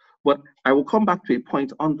 But I will come back to a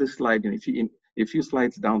point on this slide in a few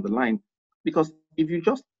slides down the line, because if you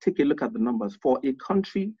just take a look at the numbers for a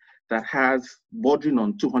country that has bordering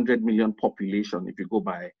on 200 million population, if you go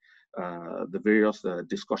by the various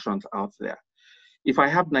discussions out there, if I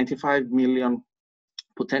have 95 million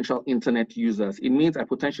potential internet users, it means I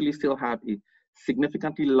potentially still have a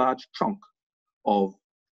significantly large chunk of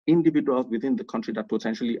individuals within the country that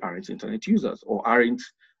potentially aren't internet users or aren't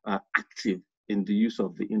active in the use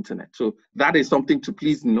of the internet. So that is something to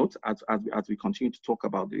please note as we continue to talk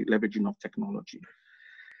about the leveraging of technology.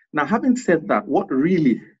 Now, having said that, what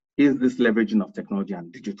really is this leveraging of technology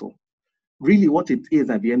and digital? Really what it is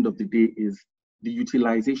at the end of the day is the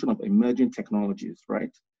utilization of emerging technologies,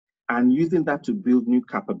 right? And using that to build new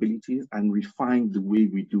capabilities and refine the way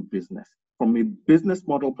we do business from a business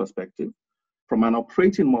model perspective, from an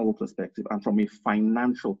operating model perspective, and from a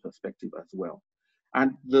financial perspective as well.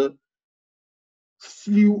 And the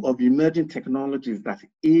slew of emerging technologies that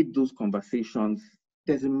aid those conversations,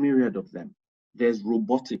 there's a myriad of them. There's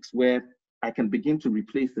robotics, where I can begin to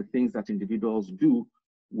replace the things that individuals do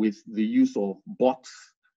with the use of bots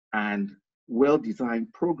and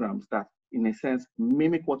well-designed programs that, in a sense,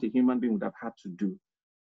 mimic what a human being would have had to do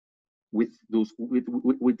with those with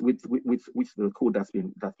the code that's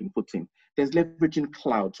been put in. There's leveraging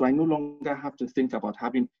cloud, so I no longer have to think about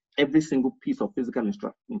having every single piece of physical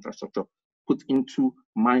infrastructure put into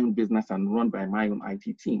my own business and run by my own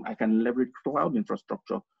IT team. I can leverage cloud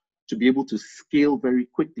infrastructure to be able to scale very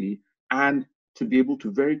quickly and to be able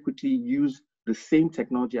to very quickly use the same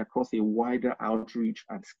technology across a wider outreach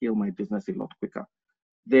and scale my business a lot quicker.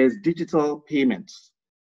 There's digital payments,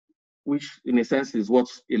 which in a sense is what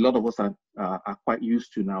a lot of us are quite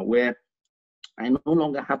used to now, where I no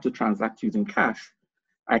longer have to transact using cash.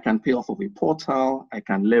 I can pay off of a portal, I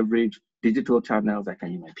can leverage digital channels, I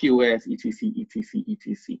can use my POS, etc., etc.,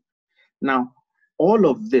 etc. Now, all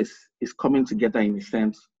of this is coming together in a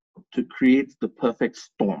sense to create the perfect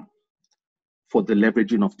storm for the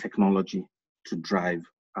leveraging of technology to drive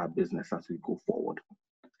our business as we go forward.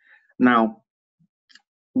 Now,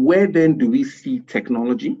 where then do we see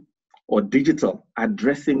technology or digital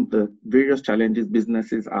addressing the various challenges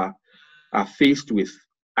businesses are faced with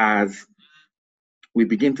as we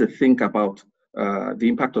begin to think about the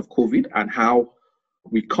impact of COVID and how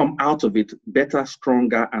we come out of it better,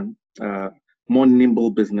 stronger, and more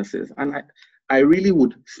nimble businesses? And I really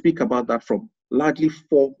would speak about that from largely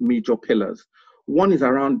 4 major pillars. One is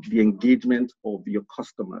around the engagement of your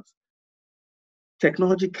customers.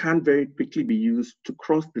 Technology can very quickly be used to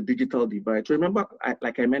cross the digital divide. So remember,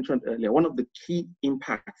 like I mentioned earlier, one of the key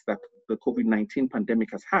impacts that the COVID-19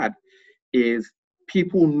 pandemic has had is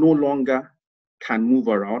people no longer can move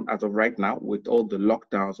around as of right now with all the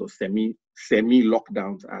lockdowns or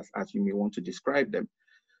semi-lockdowns, as you may want to describe them.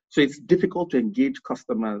 So it's difficult to engage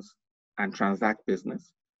customers and transact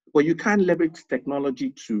business. But you can leverage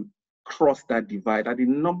technology to cross that divide, and a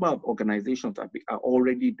number of organizations are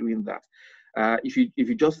already doing that. If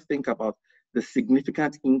you just think about the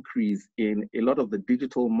significant increase in a lot of the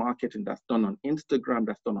digital marketing that's done on Instagram,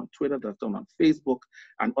 that's done on Twitter, that's done on Facebook,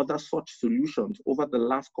 and other such solutions over the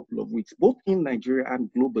last couple of weeks, both in Nigeria and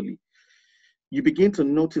globally, you begin to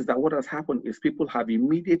notice that what has happened is people have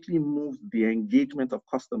immediately moved the engagement of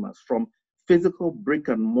customers from physical brick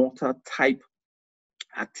and mortar type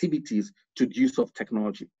activities to the use of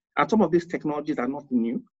technology. And some of these technologies are not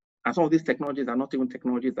new. And some of these technologies are not even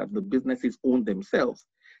technologies that the businesses own themselves.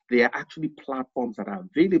 They are actually platforms that are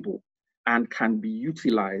available and can be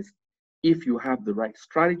utilized if you have the right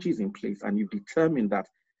strategies in place and you determine that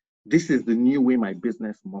this is the new way my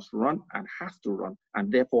business must run and has to run,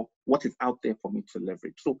 and therefore what is out there for me to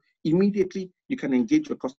leverage. So immediately you can engage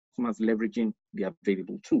your customers leveraging the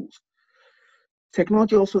available tools.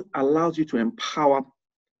 Technology also allows you to empower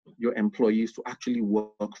your employees to actually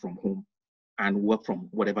work from home and work from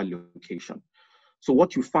whatever location. So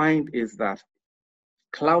what you find is that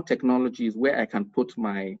cloud technology is where I can put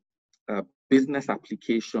my business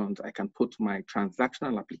applications, I can put my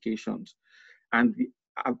transactional applications, and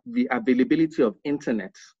the availability of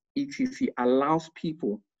internet, etc., allows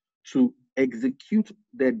people to execute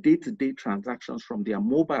their day-to-day transactions from their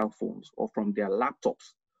mobile phones or from their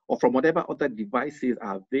laptops or from whatever other devices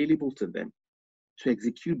are available to them to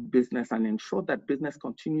execute business and ensure that business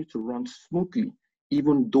continues to run smoothly,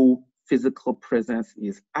 even though physical presence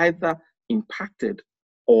is either impacted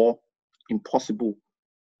or impossible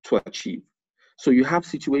to achieve. So you have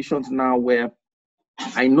situations now where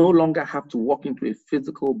I no longer have to walk into a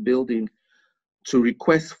physical building to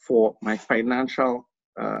request for my financial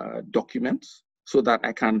documents so that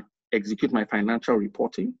I can execute my financial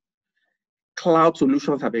reporting. Cloud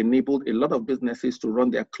solutions have enabled a lot of businesses to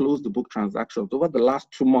run their closed-book transactions over the last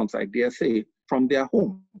 2 months, I dare say, from their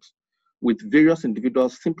homes, with various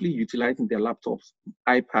individuals simply utilizing their laptops,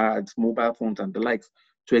 iPads, mobile phones, and the likes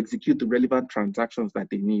to execute the relevant transactions that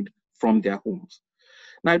they need from their homes.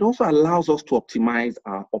 Now, it also allows us to optimize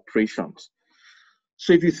our operations.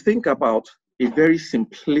 So if you think about a very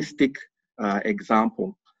simplistic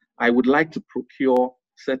example, I would like to procure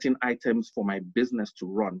certain items for my business to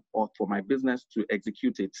run or for my business to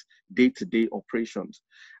execute its day-to-day operations.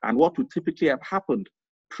 And what would typically have happened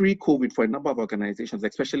pre-COVID for a number of organizations,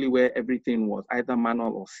 especially where everything was either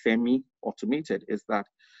manual or semi-automated, is that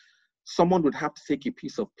someone would have to take a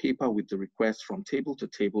piece of paper with the request from table to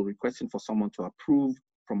table, requesting for someone to approve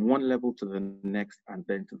from one level to the next and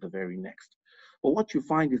then to the very next. But what you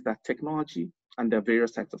find is that technology, and there are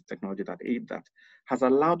various types of technology that aid that, has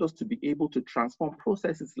allowed us to be able to transform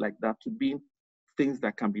processes like that to being things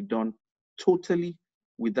that can be done totally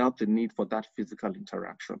without the need for that physical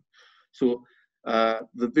interaction. So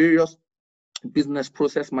the various business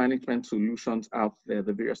process management solutions out there,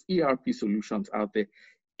 the various ERP solutions out there,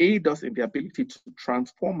 aid us in the ability to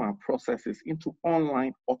transform our processes into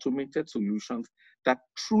online automated solutions that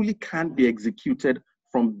truly can be executed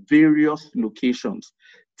from various locations,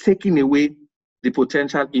 taking away the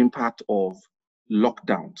potential impact of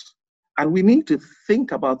lockdowns. And we need to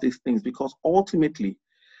think about these things because ultimately,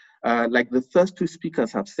 like the first two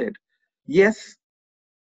speakers have said, yes,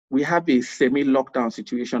 we have a semi-lockdown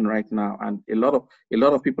situation right now, and a lot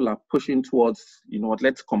of people are pushing towards, you know what,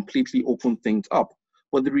 let's completely open things up.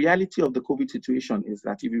 But the reality of the COVID situation is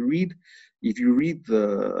that if you read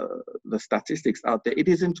the statistics out there, it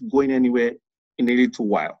isn't going anywhere in a little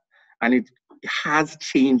while, and it has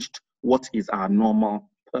changed what is our normal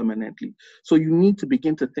permanently. So you need to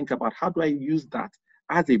begin to think about, how do I use that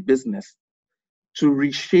as a business to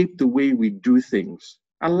reshape the way we do things?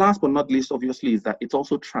 And last but not least, obviously, is that it's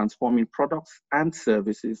also transforming products and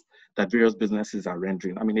services that various businesses are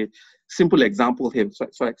rendering. I mean, a simple example here,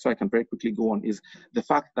 so I can very quickly go on, is the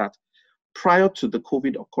fact that prior to the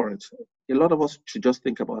COVID occurrence, a lot of us should just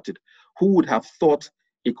think about it. Who would have thought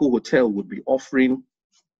Eco Hotel would be offering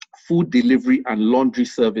food delivery and laundry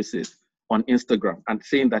services on Instagram and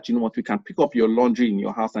saying that, you know what, we can pick up your laundry in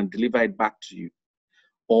your house and deliver it back to you,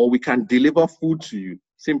 or we can deliver food to you.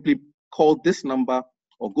 Simply call this number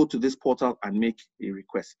or go to this portal and make a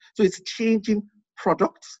request. So it's changing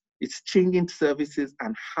products, it's changing services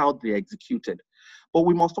and how they're executed. But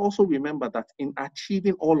we must also remember that in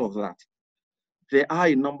achieving all of that, there are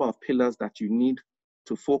a number of pillars that you need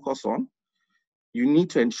to focus on. You need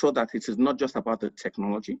to ensure that it is not just about the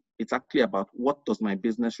technology, it's actually about what does my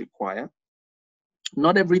business require.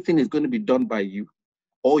 Not everything is going to be done by you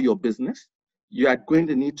or your business. You are going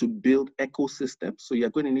to need to build ecosystems. So you're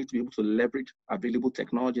going to need to be able to leverage available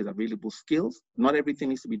technologies, available skills. Not everything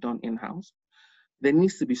needs to be done in-house. There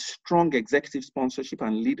needs to be strong executive sponsorship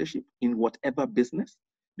and leadership in whatever business,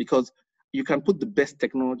 because you can put the best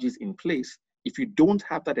technologies in place. If you don't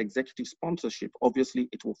have that executive sponsorship, obviously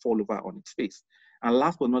it will fall over on its face. And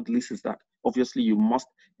last but not least is that obviously you must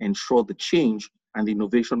ensure the change and the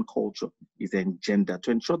innovation culture is engendered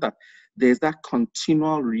to ensure that there's that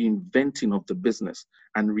continual reinventing of the business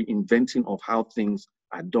and reinventing of how things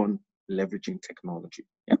are done leveraging technology.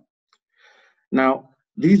 Yeah. Now,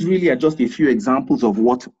 these really are just a few examples of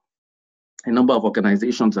what a number of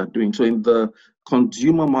organizations are doing. So in the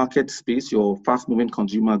consumer market space, your fast-moving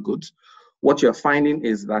consumer goods, what you're finding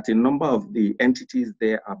is that a number of the entities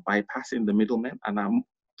there are bypassing the middlemen and are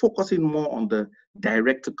focusing more on the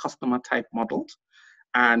direct-to-customer type models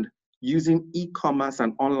and using e-commerce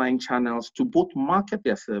and online channels to both market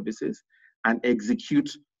their services and execute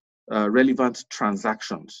relevant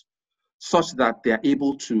transactions, such that they're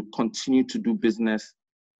able to continue to do business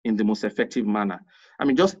in the most effective manner. I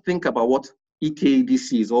mean, just think about what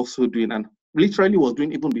EKDC is also doing, and literally was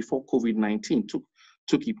doing even before COVID-19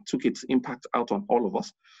 took its impact out on all of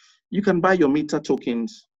us. You can buy your meter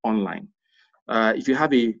tokens online. If you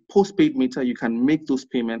have a postpaid meter, you can make those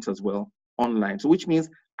payments as well online. So which means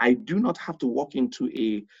I do not have to walk into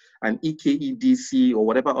an EKEDC or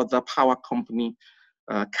whatever other power company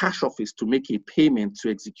cash office to make a payment to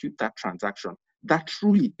execute that transaction. That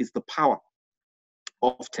truly is the power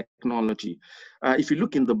of technology. If you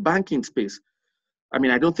look in the banking space, I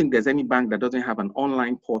mean, I don't think there's any bank that doesn't have an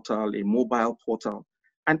online portal, a mobile portal.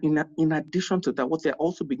 And in addition to that, what they're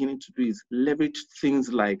also beginning to do is leverage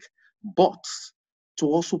things like bots to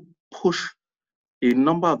also push a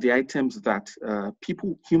number of the items that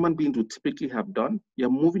human beings would typically have done, you're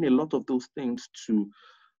moving a lot of those things to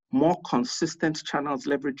more consistent channels,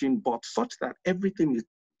 leveraging bots such that everything is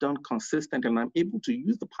done consistent, and I'm able to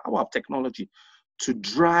use the power of technology to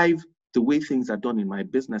drive the way things are done in my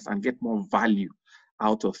business and get more value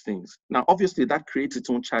out of things. Now, obviously, that creates its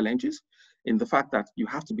own challenges in the fact that you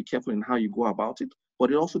have to be careful in how you go about it,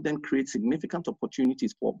 but it also then creates significant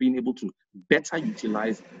opportunities for being able to better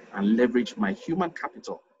utilize and leverage my human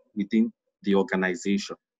capital within the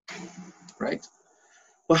organization, right?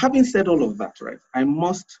 But having said all of that, right, I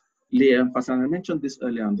must lay emphasis, and I mentioned this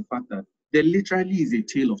earlier, on the fact that there literally is a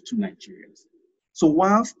tale of two Nigerias. So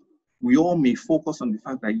whilst we all may focus on the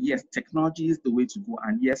fact that yes, technology is the way to go,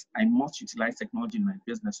 and yes, I must utilize technology in my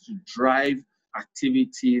business to drive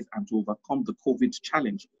activities and to overcome the COVID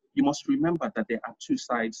challenge, you must remember that there are two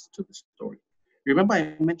sides to the story. Remember,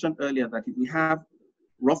 I mentioned earlier that if we have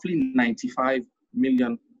roughly 95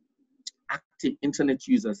 million active internet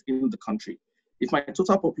users in the country, if my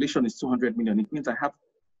total population is 200 million, it means I have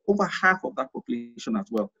over half of that population as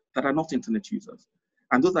well that are not internet users.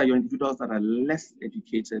 And those are your individuals that are less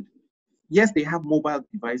educated. Yes, they have mobile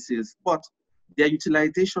devices, but their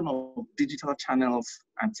utilization of digital channels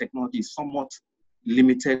and technology is somewhat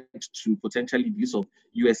limited to potentially the use of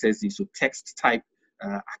USSD, so text type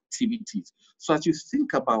activities. So as you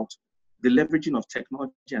think about the leveraging of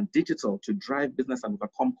technology and digital to drive business and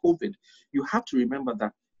overcome COVID, you have to remember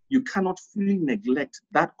that you cannot fully neglect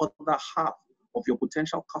that other half of your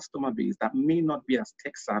potential customer base that may not be as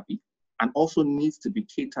tech savvy and also needs to be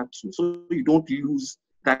catered to, so you don't lose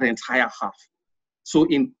that entire half. So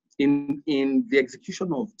in the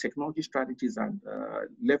execution of technology strategies and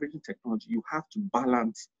leveraging technology, you have to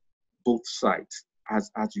balance both sides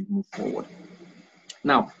as you move forward.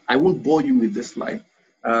 Now, I won't bore you with this slide.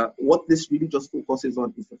 What this really just focuses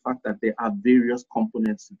on is the fact that there are various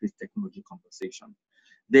components to this technology conversation.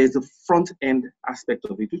 There's a front-end aspect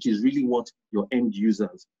of it, which is really what your end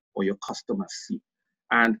users or your customers see.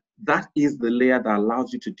 And that is the layer that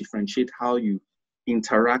allows you to differentiate how you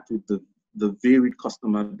interact with the varied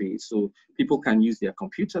customer base. So people can use their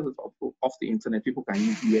computers off the internet, people can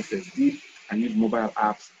use USSD, can use mobile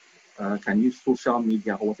apps, can use social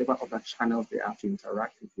media or whatever other channels they have to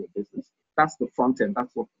interact with your business. That's the front end,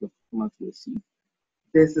 that's what the customers will see.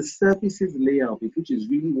 There's the services layer of it, which is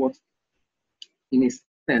really what, in a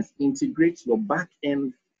sense, integrates your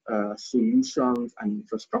back-end solutions and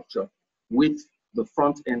infrastructure with the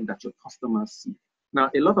front end that your customers see.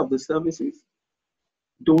 Now, a lot of the services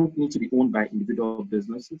don't need to be owned by individual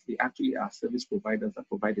businesses. They actually are service providers that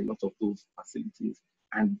provide a lot of those facilities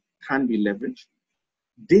and can be leveraged.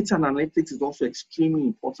 Data and analytics is also extremely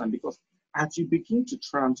important, because as you begin to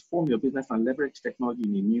transform your business and leverage technology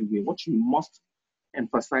in a new way, what you must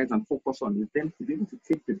emphasize and focus on is then to be able to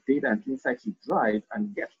take the data and insights you drive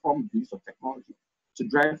and get from the use of technology to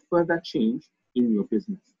drive further change in your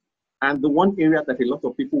business. And the one area that a lot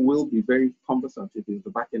of people will be very conversant with is the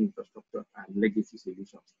backend infrastructure and legacy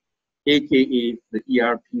solutions, AKA the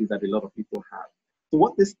ERPs that a lot of people have. So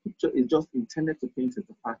what this picture is just intended to paint is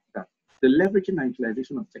the fact that the leveraging and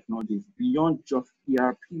utilization of technology is beyond just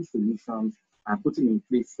ERP solutions and putting in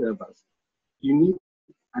place servers. You need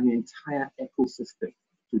an entire ecosystem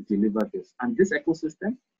to deliver this. And this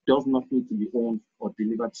ecosystem does not need to be owned or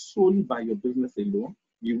delivered solely by your business alone.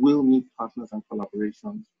 You will need partners and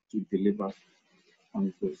collaborations to deliver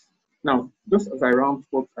on this. Now, just as I round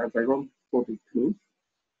for the close,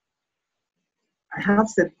 I have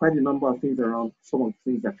said quite a number of things around some of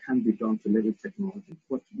the things that can be done to leverage technology,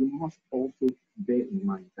 but you must also bear in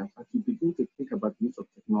mind that as you begin to think about the use of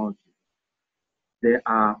technology, there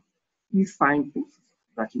are key signposts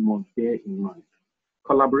that you must bear in mind.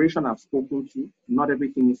 Collaboration I've spoken to, not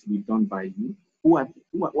everything needs to be done by you.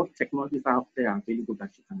 What technologies out there are available that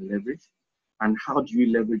you can leverage, and how do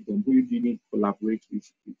you leverage them? Who do you need to collaborate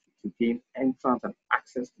with to gain entrance and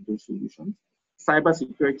access to those solutions?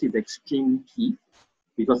 Cybersecurity is extremely key,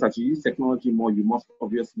 because as you use technology more, you must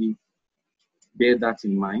obviously bear that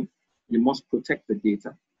in mind. You must protect the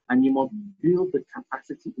data, and you must build the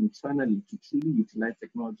capacity internally to truly utilize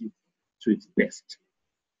technology to its best.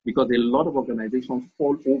 Because a lot of organizations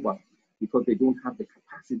fall over because they don't have the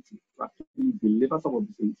capacity to actually deliver some of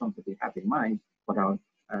the solutions that they have in mind, but are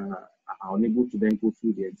unable to then go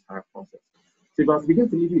through the entire process. So if I was beginning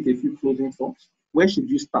to leave you with a few closing thoughts, where should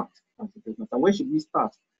you start as a business? And where should we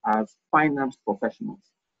start as finance professionals?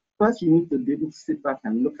 First, you need to be able to sit back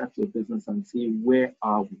and look at your business and say, where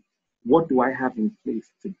are we? What do I have in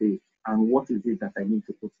place today? And what is it that I need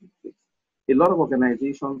to put in place? A lot of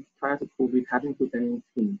organizations prior to COVID hadn't put anything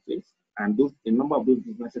in place, and a number of those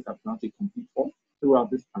businesses have gone to complete form. throughout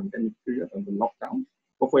this pandemic period and the lockdown.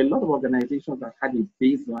 But for a lot of organizations that had a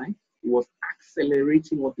baseline, it was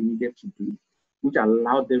accelerating what they needed to do, which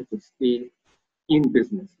allowed them to stay in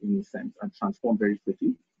business in a sense and transform very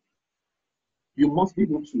quickly. You must be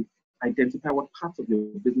able to identify what parts of your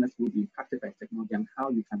business will be impacted by technology and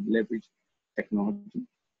how you can leverage technology.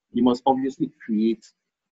 You must obviously create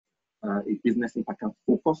a business impact and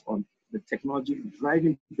focus on the technology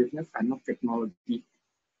driving business and not technology.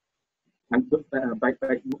 And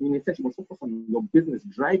in a sense, you must focus on your business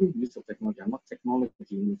driving the use of technology and not technology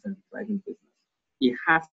in a sense driving business. It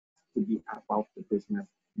has to be about the business,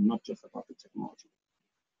 not just about the technology.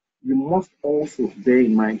 You must also bear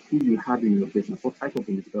in mind who you have in your business, what type of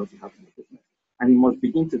individuals you have in your business. And you must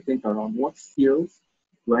begin to think around what skills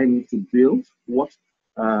do I need to build, what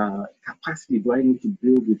capacity do I need to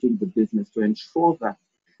build within the business to ensure that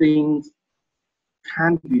things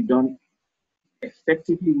can be done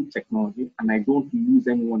effectively with technology and I don't lose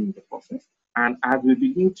anyone in the process. And as we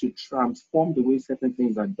begin to transform the way certain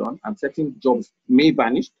things are done and certain jobs may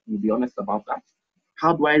vanish, we'll be honest about that,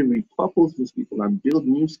 how do I repurpose those people and build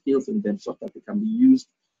new skills in them so that they can be used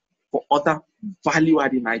for other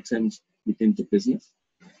value-adding items within the business?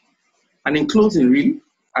 And in closing, really,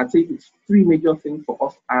 I'd say it's three major things for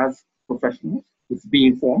us as professionals. It's be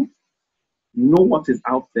informed, know what is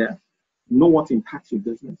out there, know what impacts your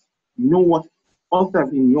business, know what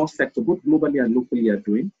others in your sector, both globally and locally, are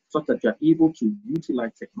doing, so that you're able to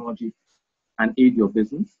utilize technology and aid your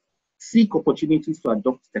business. Seek opportunities to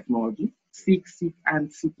adopt technology. Seek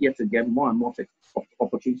yet again more and more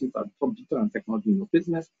opportunities to adopt digital and technology in your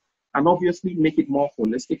business. And obviously make it more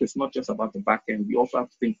holistic. It's not just about the back end. We also have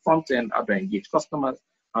to think front end. How do I engage customers?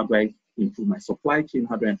 How do I improve my supply chain?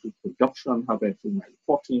 How do I improve production? How do I improve my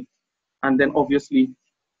reporting? And then obviously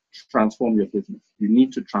transform your business. You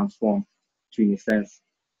need to transform to, in a sense,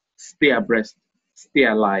 stay abreast, stay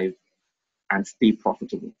alive, and stay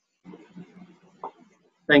profitable.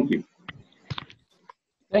 Thank you.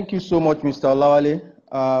 Thank you so much, Mr. Olawale.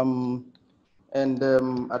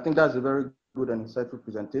 I think that's a very good and insightful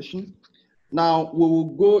presentation. Now, we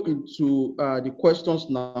will go into the questions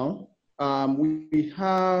now. We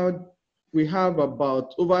have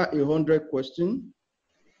about over 100 questions,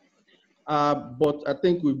 but I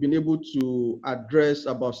think we've been able to address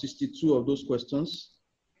about 62 of those questions.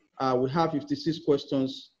 We have 56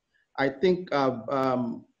 questions. I think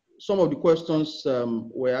some of the questions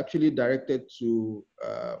were actually directed to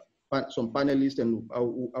some panelists, and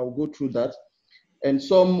I'll go through that. And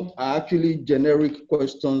some are actually generic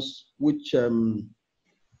questions, which I've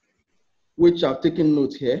taken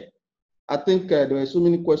note here. I think there were so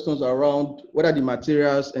many questions around whether the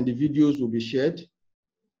materials and the videos will be shared.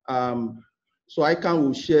 So ICAN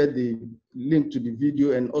will share the link to the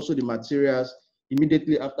video and also the materials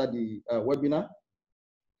immediately after the webinar.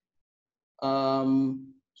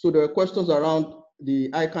 So there are questions around the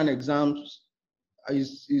ICAN exams.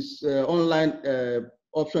 Is online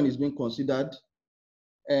option is being considered,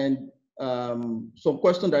 and some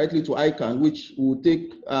questions directly to ICAN, which we'll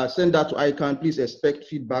take send that to ICAN. Please expect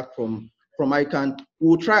feedback from ICAN.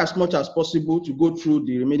 We'll try as much as possible to go through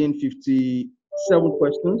the remaining 57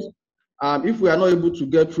 questions. If we are not able to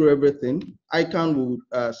get through everything, ICAN will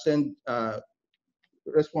send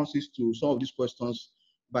responses to some of these questions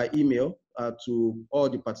by email to all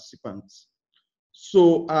the participants.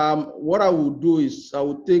 So what I will do is I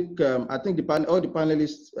will take, I think all the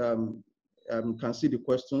panelists can see the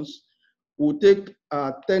questions. We'll take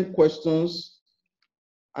 10 questions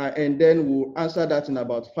and then we'll answer that in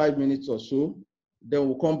about 5 minutes or so. Then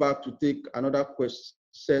we'll come back to take another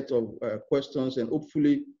set of questions, and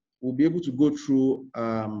hopefully we'll be able to go through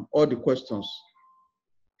all the questions.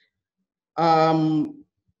 I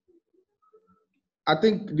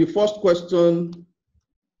think the first question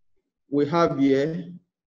we have here.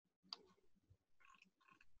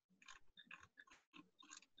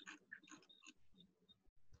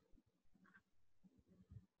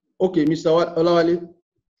 Okay, Mr. Olawale.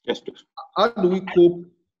 Yes, please. How do we cope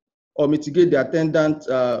or mitigate the attendant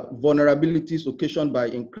vulnerabilities occasioned by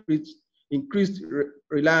increased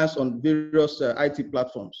reliance on various IT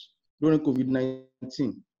platforms during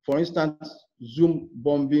COVID-19? For instance, Zoom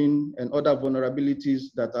bombing and other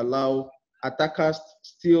vulnerabilities that allow attackers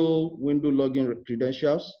steal window login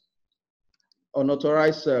credentials,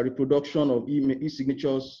 unauthorized reproduction of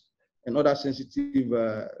e-signatures and other sensitive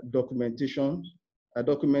documentation,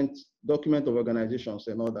 document of organizations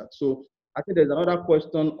and all that. So I think there's another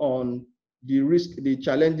question on the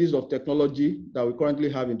challenges of technology that we currently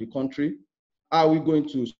have in the country. Are we going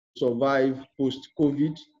to survive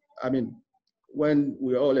post-COVID? I mean, when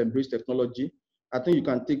we all embrace technology, I think you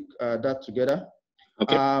can take that together.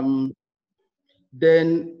 Okay.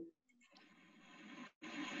 Then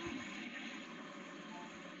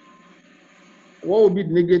what would be the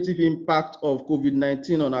negative impact of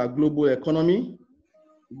COVID-19 on our global economy?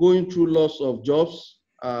 Going through loss of jobs,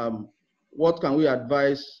 what can we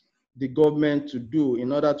advise the government to do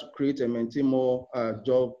in order to create and maintain more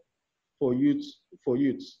jobs for youth?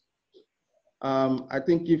 I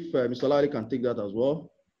think if Mr. Lowry can take that as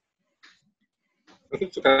well. Okay,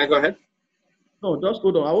 so can I go ahead? No, just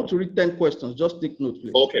hold on. I want to read 10 questions. Just take note,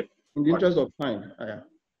 please. Okay. In the interest of time.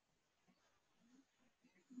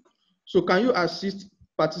 So can you assist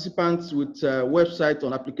participants with a website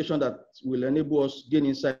on application that will enable us gain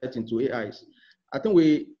insight into AIs? I think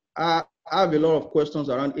we have a lot of questions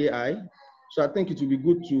around AI. So I think it will be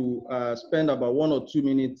good to spend about 1 or 2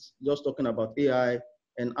 minutes just talking about AI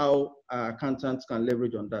and how accountants can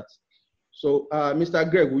leverage on that. So Mr.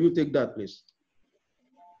 Greg, will you take that, please?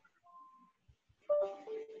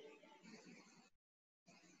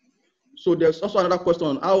 So there's also another question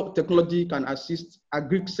on how technology can assist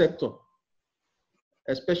agri sector,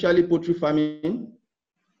 especially poultry farming,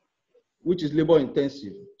 which is labor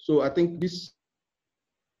intensive. So I think this.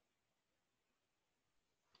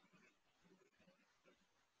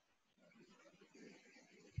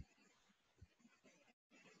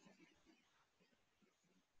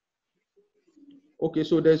 Okay,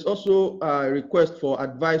 so there's also a request for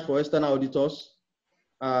advice for external auditors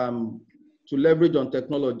to leverage on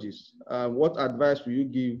technologies. What advice will you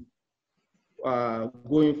give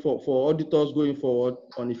going for auditors going forward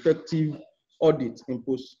on effective audit in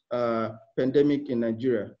post-pandemic in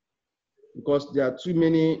Nigeria? Because there are too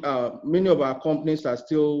many, many of our companies are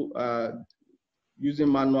still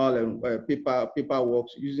using manual and paperwork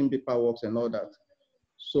and all that.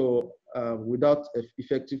 So without an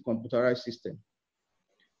effective computerized system.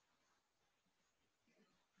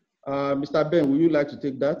 Mr. Ben, would you like to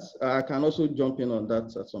take that? I can also jump in on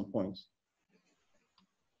that at some point.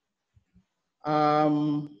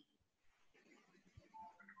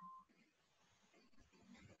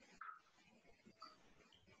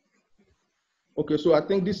 Okay, so I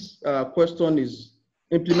think this question is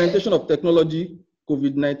implementation of technology,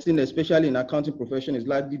 COVID-19, especially in accounting profession, is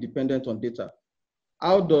largely dependent on data.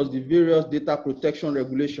 How does the various data protection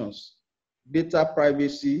regulations, data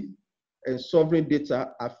privacy, and sovereign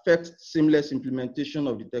data affect seamless implementation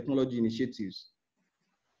of the technology initiatives?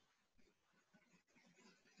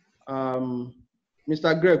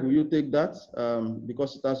 Mr. Greg, will you take that?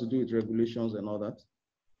 Because it has to do with regulations and all that.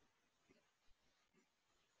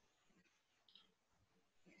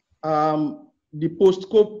 The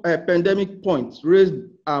post-pandemic points raised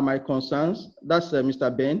are my concerns. That's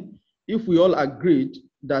Mr. Ben. If we all agreed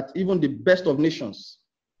that even the best of nations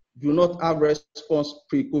do not have response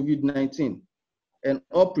pre-COVID-19 and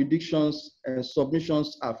all predictions and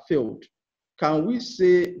submissions are failed, can we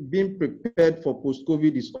say being prepared for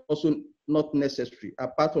post-COVID is also not necessary,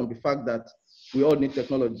 apart from the fact that we all need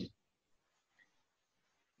technology?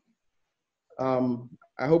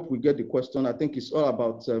 I hope we get the question. I think it's all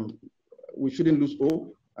about, we shouldn't lose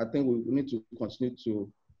hope. I think we need to continue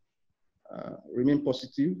to remain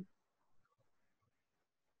positive.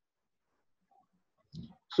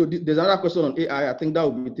 So there's another question on AI. I think that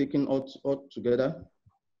will be taken all together.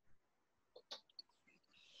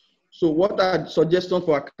 So what are suggestions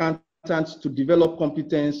for accountants to develop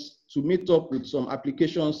competence to meet up with some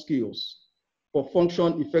application skills for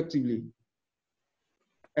function effectively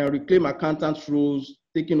and reclaim accountants' roles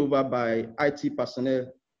taken over by IT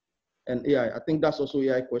personnel and AI? I think that's also an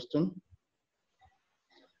AI question.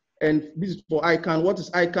 And this is for ICAN. What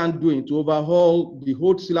is ICAN doing to overhaul the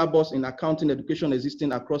whole syllabus in accounting education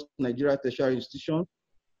existing across Nigeria tertiary institutions,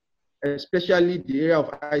 especially the area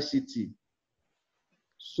of ICT?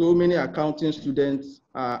 So many accounting students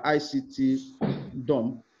are ICT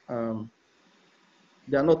dumb.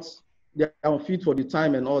 They are unfit for the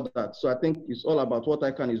time and all that. So I think it's all about what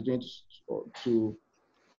ICAN is doing to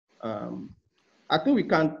I think we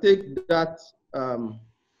can take that.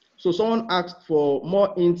 So someone asked for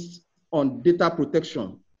more hints on data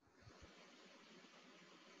protection.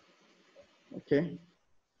 Okay.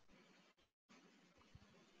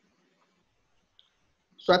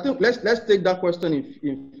 So I think let's take that question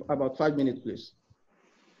in about 5 minutes, please.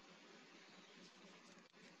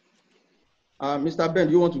 Mr. Ben,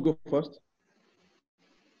 do you want to go first?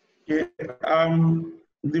 Yeah,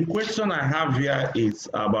 the question I have here is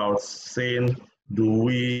about saying,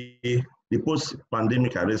 the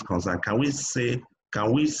post-pandemic arrest concern, can we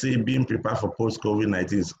say being prepared for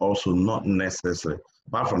post-COVID-19 is also not necessary,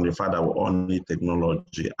 apart from the fact that we all need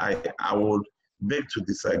technology? I would beg to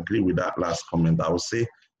disagree with that last comment. I would say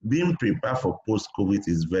being prepared for post-COVID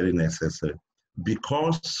is very necessary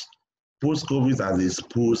because post-COVID has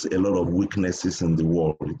exposed a lot of weaknesses in the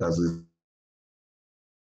world. It has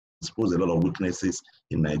exposed a lot of weaknesses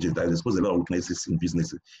in Nigeria. It has exposed a lot of weaknesses in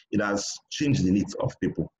businesses. It has changed the needs of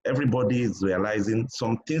people. Everybody is realizing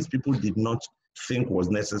some things people did not think was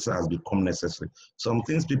necessary has become necessary. Some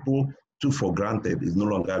things people took for granted is no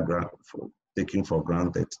longer taken for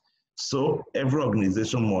granted. So every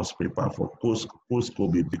organization must prepare for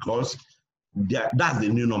post-COVID because that's the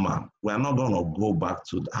new normal. We are not going to go back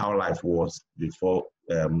to how life was before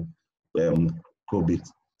COVID.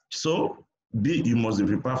 So you must be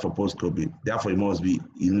prepared for post-COVID. Therefore, you must be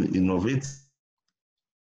innovative.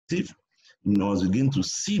 You must begin to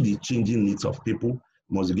see the changing needs of people.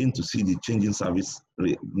 You must begin to see the changing service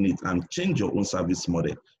needs and change your own service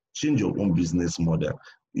model, change your own business model.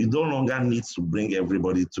 You no longer need to bring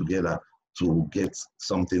everybody together to get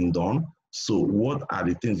something done. So what are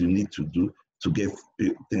the things you need to do to get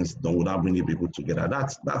things done without bringing people together?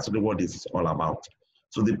 That's really what this is all about.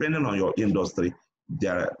 So depending on your industry,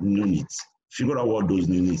 there are new needs. Figure out what those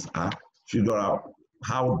new needs are. Figure out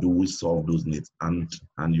how do we solve those needs, and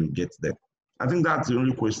you get there. I think that's the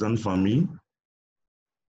only question for me.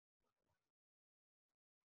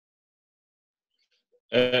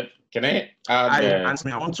 Can I add?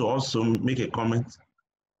 I want to also make a comment.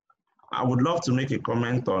 I would love to make a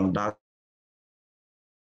comment on that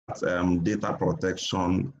Data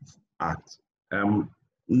Protection Act.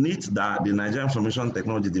 NITDA, the Nigerian Information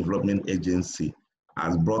Technology Development Agency,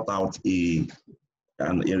 has brought out a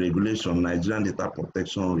regulation, Nigerian Data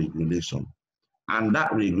Protection Regulation. And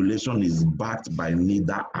that regulation is backed by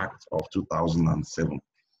NIDA Act of 2007.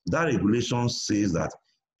 That regulation says that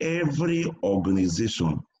every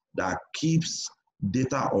organization that keeps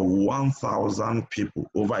data of 1,000 people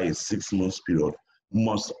over a 6-month period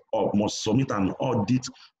must submit an audit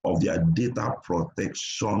of their data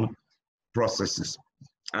protection processes.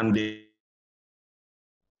 And they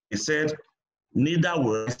said NIDA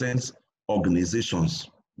will license organizations.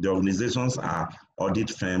 The organizations are audit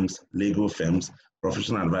firms, legal firms,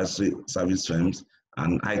 professional advisory service firms,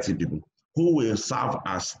 and IT people who will serve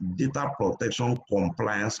as data protection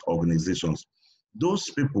compliance organizations. Those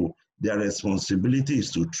people, their responsibility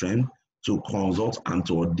is to train, to consult, and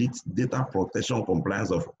to audit data protection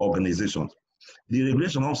compliance of organizations. The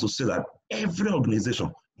regulation also says that every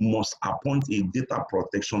organization must appoint a data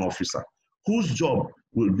protection officer whose job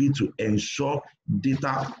will be to ensure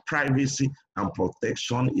data privacy and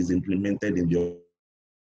protection is implemented in the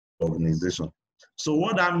organization. So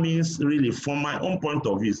what that means really from my own point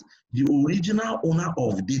of view is the original owner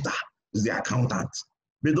of data is the accountant.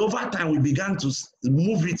 But over time we began to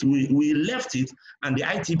move it, we left it and the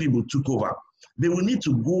IT people took over. They will need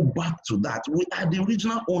to go back to that. We are the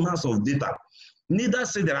original owners of data. NIDA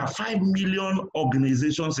said there are 5 million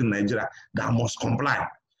organizations in Nigeria that must comply.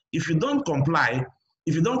 If you don't comply,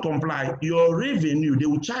 your revenue, they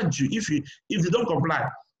will charge you. If they don't comply,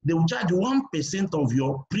 they will charge 1% of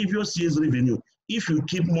your previous year's revenue. If you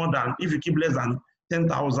keep less than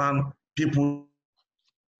 10,000 people's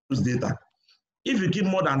data. If you keep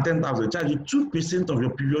more than 10,000, they charge you 2% of your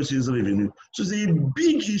previous year's revenue. So it's a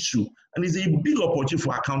big issue and it's a big opportunity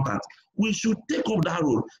for accountants. We should take up that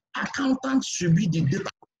role. Accountants should be the data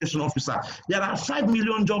protection officer. There are 5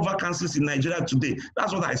 million job vacancies in Nigeria today.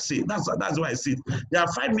 That's what I say. That's what I see. There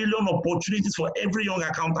are 5 million opportunities for every young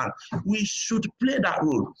accountant. We should play that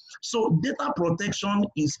role. So data protection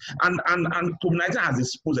is, and COVID-19 has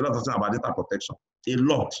exposed a lot of things about data protection. A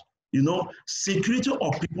lot. You know, security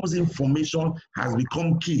of people's information has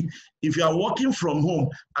become key. If you are working from home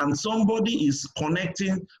and somebody is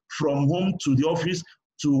connecting from home to the office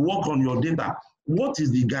to work on your data, what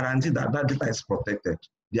is the guarantee that that data is protected?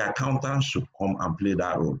 The accountant should come and play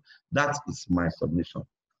that role. That is my submission.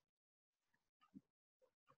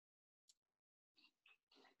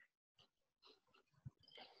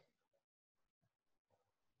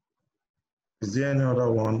 Is there any other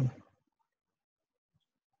one?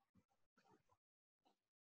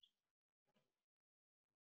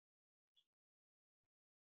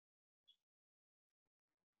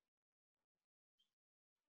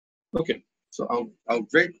 Okay, so I'll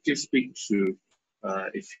very quickly speak to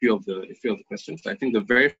a few of the questions. I think the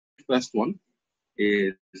very first one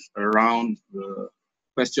is around the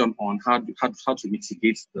question on how to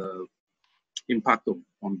mitigate the impact of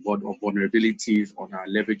vulnerabilities on our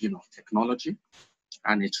leveraging of technology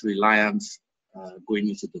and its reliance going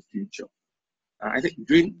into the future. I think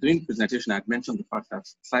during the presentation, I had mentioned the fact that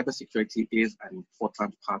cybersecurity is an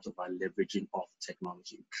important part of our leveraging of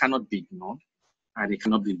technology. It cannot be ignored and it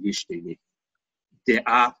cannot be wished away. there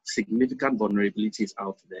are significant vulnerabilities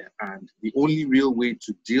out there, and the only real way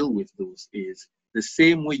to deal with those is the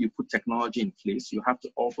same way you put technology in place, you have to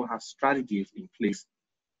also have strategies in place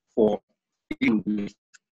for dealing with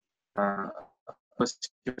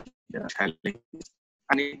challenges.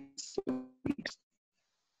 And it's, you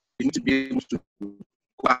need to be able to go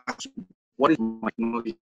back to what is my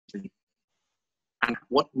technology and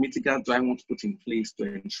what mitigants do I want to put in place to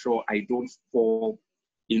ensure I don't fall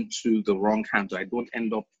into the wrong hands, or I don't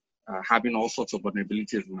end up having all sorts of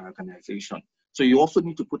vulnerabilities in my organization. So you also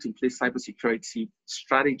need to put in place cybersecurity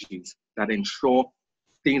strategies that ensure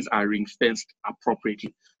things are ring-fenced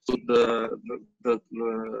appropriately. So the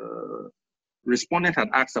respondent had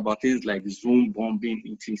asked about things like Zoom bombing,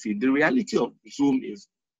 etc. The reality of Zoom is,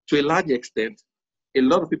 to a large extent, a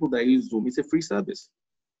lot of people that use Zoom, it's a free service.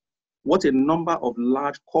 What a number of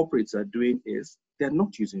large corporates are doing is they're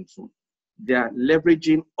not using Zoom. They're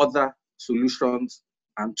leveraging other solutions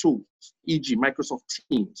and tools, e.g. Microsoft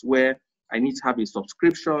Teams, where I need to have a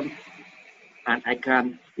subscription and I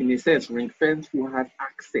can, in a sense, ring-fence who has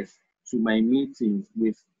access to my meetings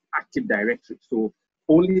with Active Directory. So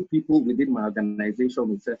only people within my organization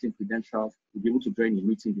with certain credentials will be able to join the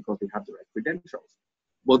meeting because they have the right credentials.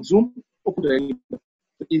 But Zoom,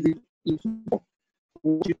 easy.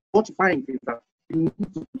 What you find is that you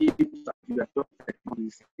need to be able to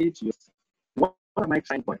say to yourself, what am I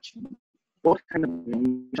trying to achieve? What kind of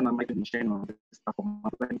information am I going to share on this platform?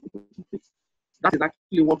 That is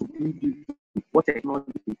actually what we do, what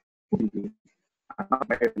technology we put in place.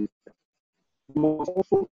 You must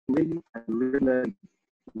also really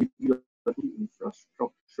with your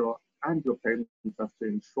infrastructure and your perimeter to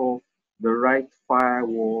ensure the right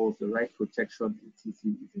firewalls, the right protection, etc. is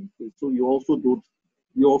in place. So you also don't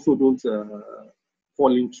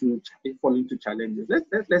fall into challenges.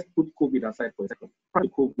 Let's put COVID aside for a second. Prior to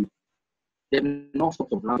COVID, there are all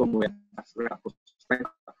sorts of ransomware across the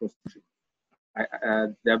country.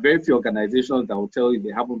 There are very few organizations that will tell you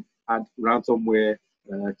they haven't had ransomware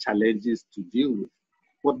challenges to deal with.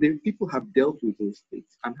 But the people have dealt with those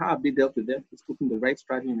things. And how have they dealt with them? It's putting the right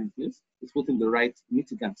strategy in place. It's putting the right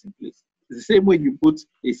mitigants in place. It's the same way you put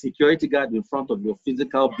a security guard in front of your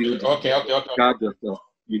physical building. Okay. Guard yourself.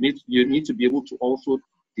 You need to be able to also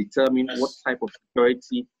determine what type of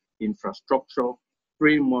security, infrastructure,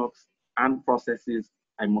 frameworks, and processes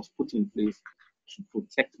I must put in place to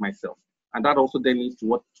protect myself. And that also then leads to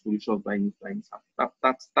what solutions I need to have.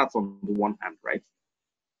 That's on the one hand, right?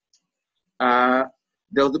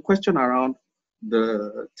 There was a question around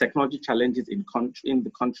the technology challenges in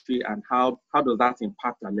the country and how does that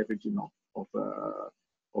impact our leveraging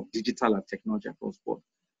of digital and technology across board.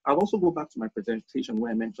 I'll also go back to my presentation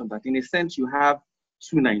where I mentioned that in a sense you have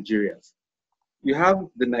two Nigerias. You have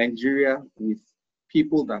the Nigeria with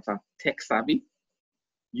people that are tech savvy,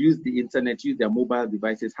 use the internet, use their mobile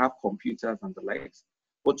devices, have computers and the likes.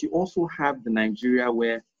 But you also have the Nigeria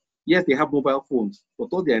where, yes, they have mobile phones, but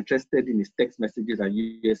all they're interested in is text messages and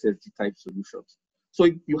USSD type solutions. So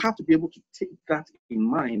you have to be able to take that in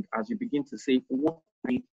mind as you begin to say, what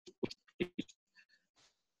I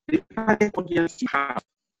the target audience you have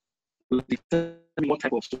will determine what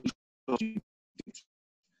type of solutions you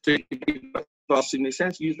do. So in a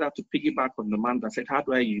sense, use that to piggyback on the man that said, how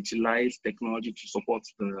do I utilize technology to support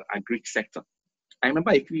the agri sector? I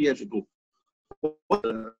remember a few years ago, what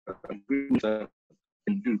the agreement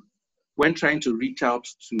can do when trying to reach out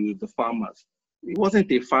to the farmers. It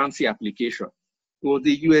wasn't a fancy application. It was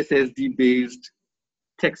a USSD-based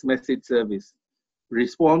text message service.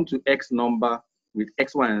 Respond to X number with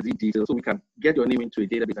X, Y, and Z details so we can get your name into a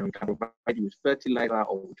database and we can provide you with fertilizer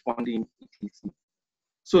or with funding, etc.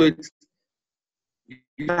 So it's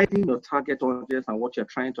guiding your target audience and what you're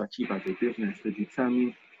trying to achieve as a business to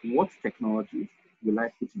determine what technologies will I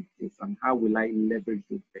put in place and how will I leverage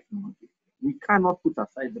those technologies. We cannot put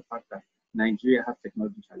aside the fact that Nigeria has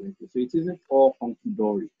technology challenges. So it isn't all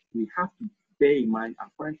hunky-dory. We have to bear in mind our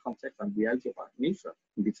current context and reality of our nation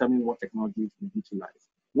in determining what technologies we utilize.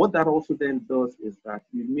 What that also then does is that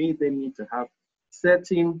you may then need to have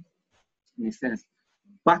certain, in a sense,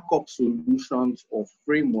 backup solutions or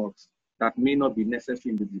frameworks that may not be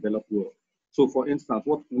necessary in the developed world. So for instance,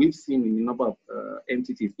 what we've seen in a number of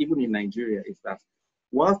entities, even in Nigeria, is that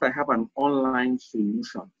whilst I have an online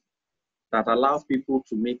solution that allows people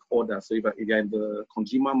to make orders, so if you're in the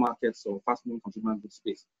consumer markets or fast-moving consumer goods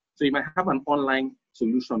space, so you might have an online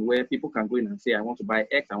solution where people can go in and say, I want to buy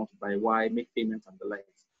X, I want to buy Y, make payments and the likes.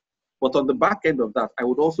 But on the back end of that, I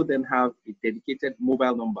would also then have a dedicated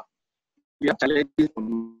mobile number. If you have challenges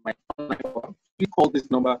on my online phone, please call this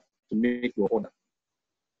number to make your order.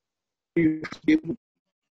 You have to be able to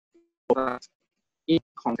do that in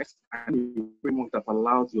context and a framework that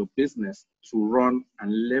allows your business to run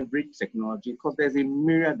and leverage technology, because there's a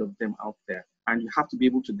myriad of them out there. And you have to be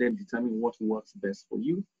able to then determine what works best for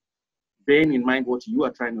you, bearing in mind what you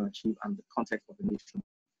are trying to achieve and the context of the nation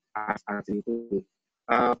as a whole.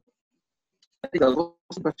 I think there's also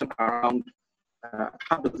a question around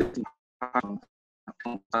how does it impact on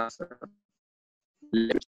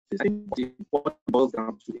leverage? I think what it boils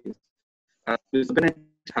down to is Mr. Bennett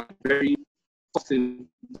has very positive.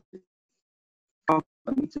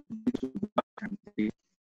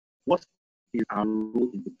 What is our role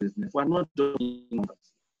in the business? We're not just numbers.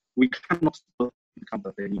 We cannot become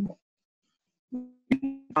that anymore.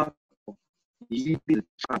 We have the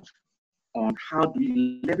charge on how do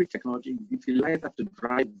we leverage technology, utilize that to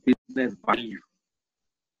drive business value.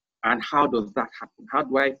 And how does that happen? How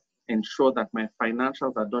do I ensure that my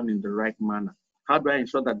financials are done in the right manner? How do I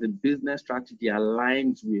ensure that the business strategy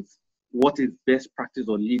aligns with what is best practice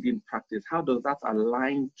or leading practice? How does that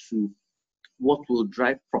align to what will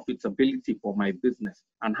drive profitability for my business?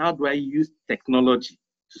 And how do I use technology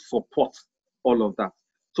to support all of that?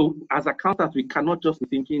 So as accountants, we cannot just be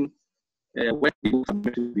thinking when the books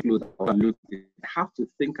are to be closed, I have to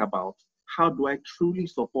think about how do I truly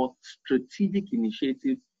support strategic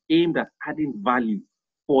initiatives aimed at adding value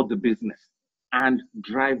for the business and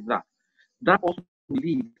drive that. That also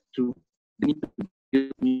leads to the need to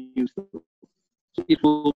build new stuff. So it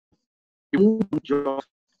will remove just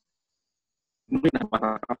knowing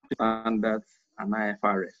about standards and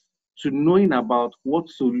IFRS to knowing about what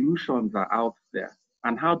solutions are out there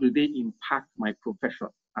and how do they impact my profession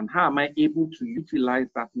and how am I able to utilize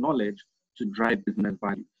that knowledge to drive business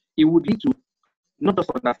value. It would lead to not just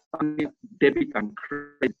understanding debit and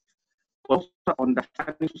credit, but also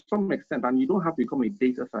understanding to some extent, and you don't have to become a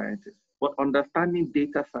data scientist, but understanding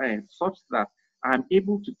data science such that I'm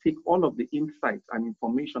able to take all of the insights and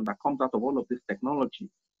information that comes out of all of this technology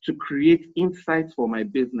to create insights for my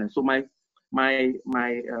business. So my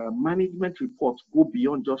management reports go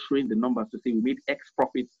beyond just showing the numbers to say we made X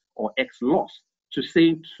profits or X loss, to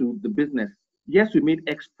saying to the business, yes, we made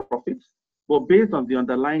X profits, but based on the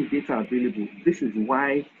underlying data available, this is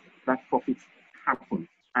why that profit happened.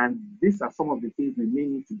 And these are some of the things we may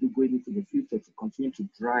need to do going into the future to continue to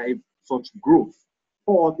drive such growth.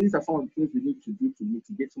 Or these are some of the things we need to do to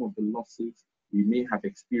mitigate some of the losses we may have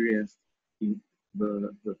experienced in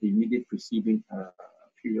the immediate preceding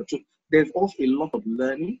period. So there's also a lot of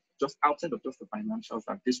learning just outside of just the financials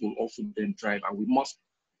that this will also then drive, and we must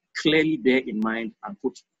clearly bear in mind and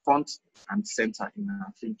put front and center in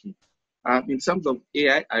our thinking. In terms of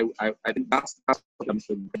AI, I think that's what I'm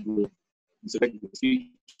saying. I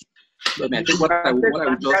think what I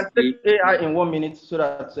would just say, AI in 1 minute so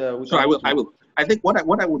that we so I will. I think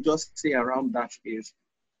what I would just say around that is,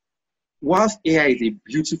 whilst AI is a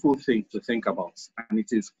beautiful thing to think about, and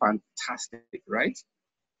it is fantastic, right?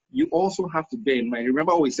 You also have to bear in mind,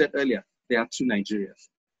 remember what we said earlier, there are two Nigerias.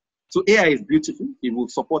 So AI is beautiful, it will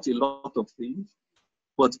support a lot of things,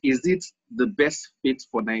 but is it the best fit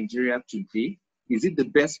for Nigeria today? Is it the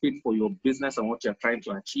best fit for your business and what you're trying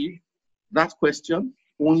to achieve? That question,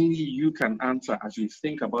 only you can answer as you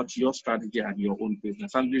think about your strategy and your own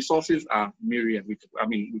business. And resources are myriad. I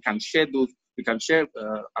mean, we can share those, we can share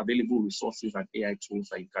available resources and AI tools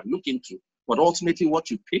that you can look into. But ultimately, what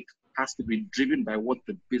you pick has to be driven by what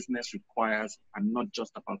the business requires and not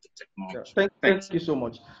just about the technology. Yeah. Thank you so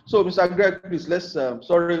much. So, Mr. Greg, please, let's,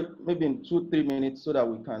 sorry, maybe in 2-3 minutes so that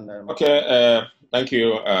we can. Okay, thank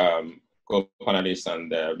you, co-panelists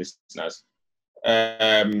and listeners.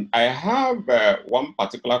 I have one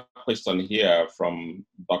particular question here from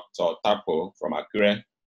Dr. Tapo from ICAN,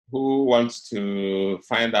 who wants to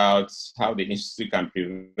find out how the institute can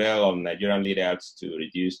prevail on Nigerian leaders to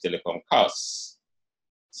reduce telecom costs.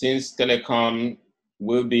 Since telecom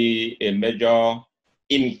will be a major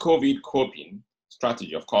in COVID coping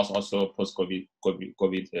strategy, of course, also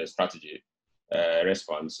post-COVID strategy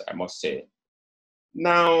response, I must say.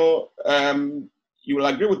 Now, you will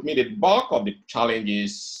agree with me that the bulk of the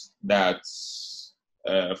challenges that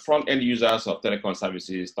front-end users of telecom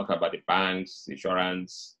services talk about, the banks,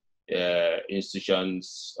 insurance,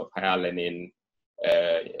 institutions of higher learning,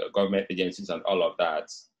 government agencies and all of that,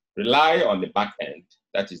 rely on the back end,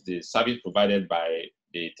 that is the service provided by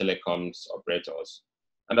the telecoms operators.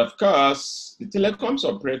 And of course, the telecoms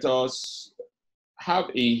operators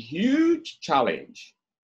have a huge challenge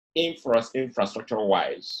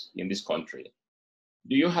infrastructure-wise in this country.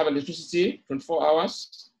 Do you have electricity 24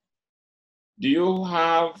 hours? Do you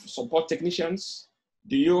have support technicians?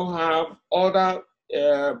 Do you have other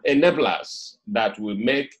enablers that will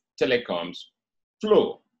make telecoms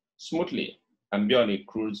flow smoothly? and be on a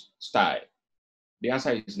cruise style? The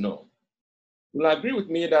answer is no. You'll agree with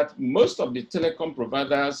me that most of the telecom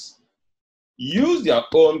providers use their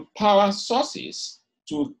own power sources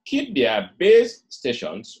to keep their base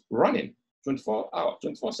stations running 24 hours,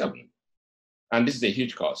 24/7. And this is a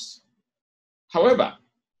huge cost. However,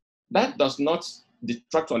 that does not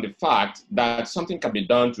detract from the fact that something can be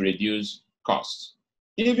done to reduce costs.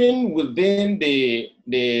 Even within the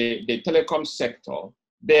telecom sector,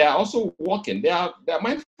 they are also working. They are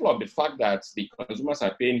mindful of the fact that the consumers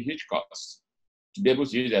are paying huge costs to be able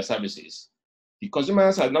to use their services. The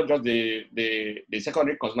consumers are not just the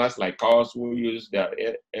secondary consumers like us who use their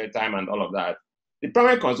airtime and all of that. The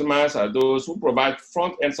primary consumers are those who provide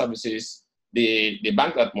front-end services, the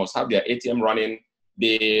bank that must have their ATM running,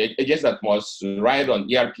 the agents that must ride on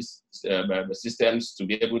ERP systems to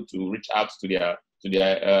be able to reach out to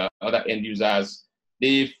their other end users.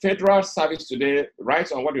 The federal service today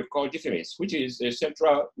rides on what we call GFMS, which is a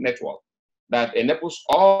central network that enables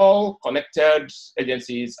all connected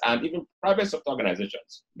agencies and even private sector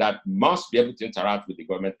organizations that must be able to interact with the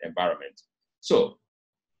government environment. So,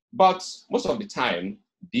 but most of the time,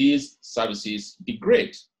 these services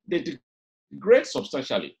degrade. They degrade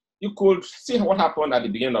substantially. You could see what happened at the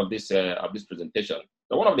beginning of this presentation.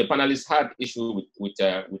 So one of the panelists had issue with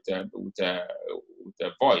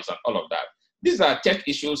voice and all of that. These are tech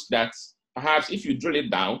issues that perhaps if you drill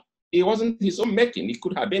it down, it wasn't his own making. It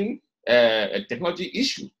could have been a technology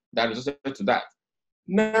issue that resulted to that.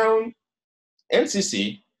 Now,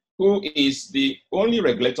 NCC, who is the only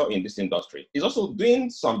regulator in this industry, is also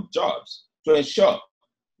doing some jobs to ensure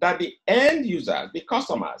that the end users, the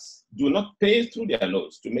customers, do not pay through their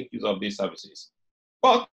nose to make use of these services.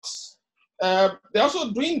 But they're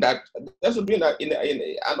also doing that. They're also doing that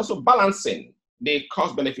and also balancing the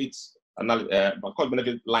cost benefits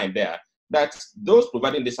line there. That those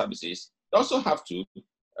providing these services also have to,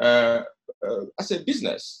 as a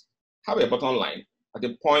business, have a bottom line at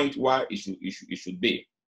the point where it should be.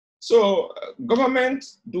 So government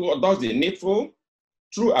does the needful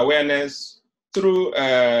through awareness, through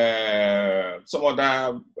some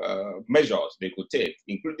other measures they could take,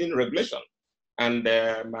 including regulation and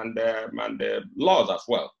laws as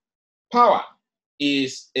well. Power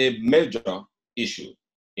is a major issue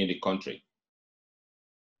in the country.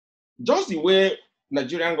 Just the way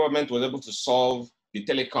Nigerian government was able to solve the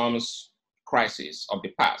telecoms crisis of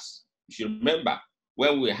the past. You should remember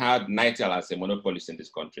when we had NITEL as a monopolist in this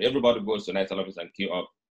country, everybody goes to NITEL office and queue up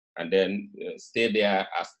and then stay there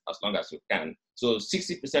as long as you can. So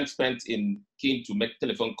 60% spent in queuing to make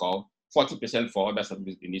telephone call, 40% for other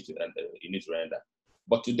services you need to render.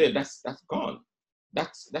 But today that's gone.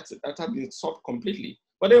 That has been solved completely.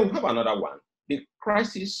 But then we have another one, the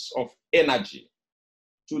crisis of energy.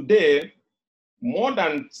 Today, more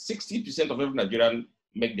than 60% of every Nigerian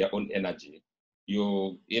make their own energy.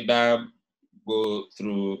 You either go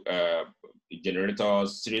through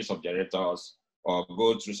generators, series of generators, or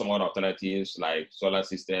go through some other alternatives like solar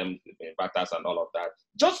systems, inverters, and all of that,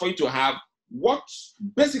 just for you to have what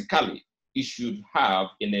basically you should have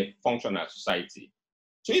in a functional society.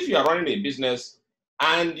 So if you are running a business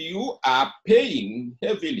and you are paying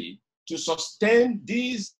heavily to sustain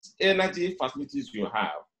these energy facilities you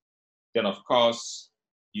have, then of course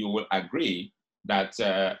you will agree that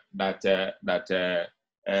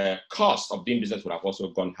cost of doing business would have also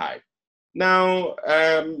gone high. Now,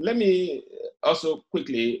 let me also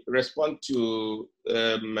quickly respond to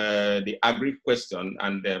the agri question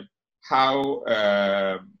and how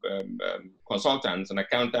consultants and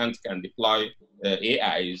accountants can deploy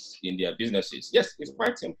AIs in their businesses. Yes, it's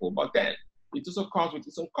quite simple, but then it also comes with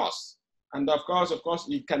its own costs. And of course,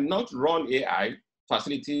 you cannot run AI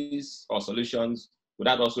facilities or solutions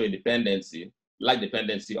without also a dependency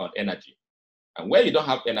on energy. And where you don't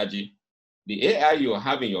have energy, the AI you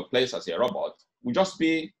have in your place as a robot will just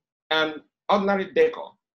be an ordinary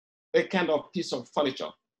decor, a kind of piece of furniture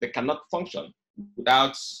that cannot function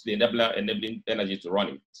without the enabling energy to run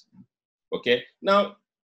it. Okay, now,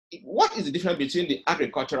 what is the difference between the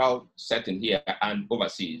agricultural setting here and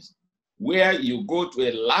overseas, where you go to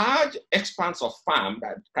a large expanse of farm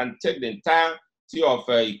that can take the entirety of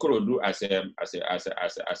Ikorodu as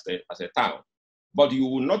a town, but you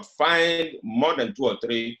will not find more than 2 or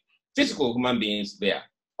 3 physical human beings there.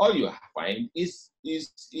 All you find is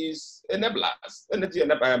enablers, energy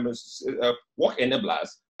enablers, work enablers,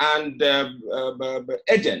 and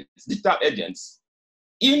agents, digital agents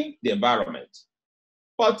in the environment.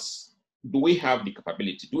 But do we have the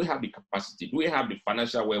capability? Do we have the capacity? Do we have the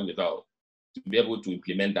financial wherewithal to be able to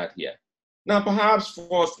implement that here? Now, perhaps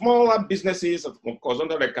for smaller businesses, of course,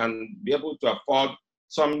 that can be able to afford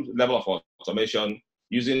some level of automation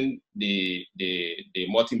using the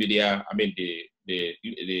multimedia, I mean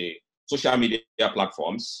the social media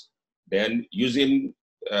platforms, then using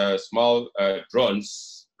small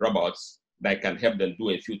drones, robots that can help them do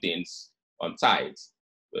a few things on site.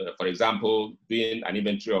 For example, doing an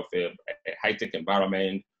inventory of a high-tech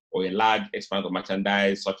environment or a large expanse of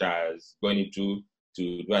merchandise, such as going into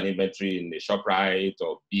to do an inventory in the ShopRite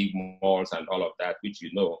or big malls and all of that, which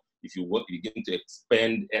if you begin to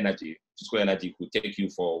expend energy, physical energy could take you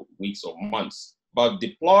for weeks or months. But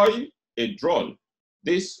deploy a drone.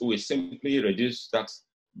 This will simply reduce that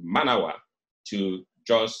man-hour to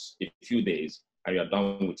just a few days, and you're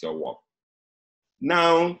done with your work.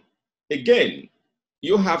 Now, again,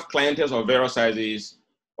 you have clientele of various sizes,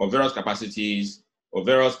 of various capacities, of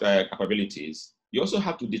various capabilities. You also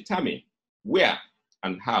have to determine where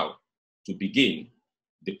and how to begin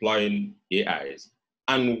deploying AIs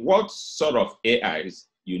and what sort of AIs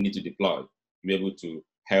you need to deploy to be able to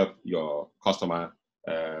help your customer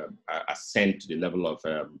ascend to the level of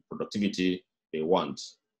productivity they want.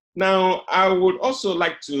 Now, I would also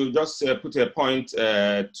like to just put a point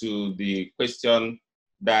to the question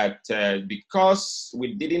that because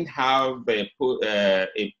we didn't have a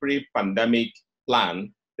pre-pandemic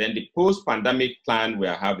plan, then the post-pandemic plan we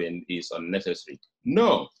are having is unnecessary.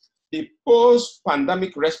 No, the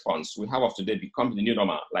post-pandemic response we have of today becomes the new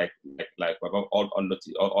normal, like we've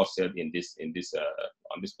all said in this on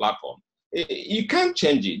this platform. You can't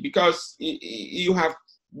change it because you have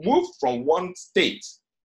moved from one state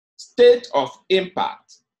of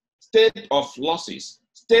impact, state of losses,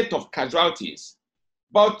 state of casualties,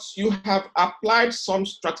 but you have applied some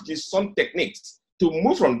strategies, some techniques to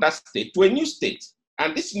move from that state to a new state.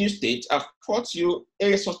 And this new state affords you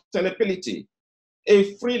a sustainability,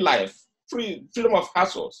 a free life, freedom of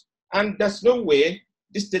hassles. And there's no way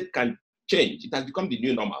this state can change. It has become the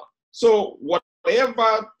new normal. So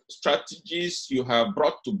whatever strategies you have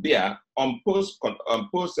brought to bear on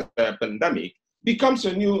post-pandemic becomes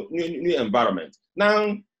a new environment.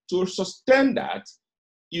 Now, to sustain that,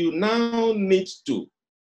 you now need to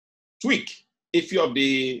tweak a few of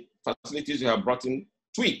the facilities you have brought in,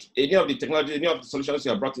 tweak any of the technology, any of the solutions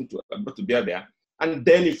you have brought to bear there, and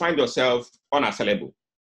then you find yourself unassailable.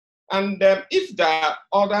 And if there are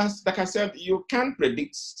others, like I said, you can't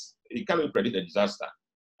predict a disaster,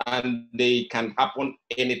 and they can happen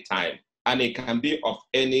anytime, and it can be of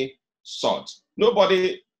any sort.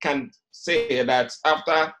 Nobody can say that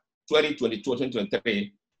after 2022 or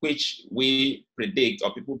 2023, which we predict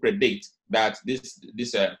or people predict that this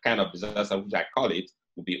kind of disaster, which I call it,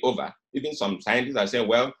 will be over. Even some scientists are saying,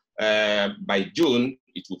 well, by June,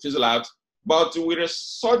 it will fizzle out, but we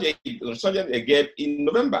resurge again in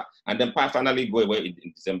November, and then finally go away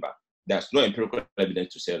in December. There's no empirical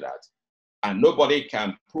evidence to say that. And nobody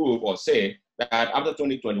can prove or say that after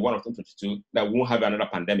 2021 or 2022, that we won't have another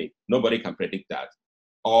pandemic. Nobody can predict that.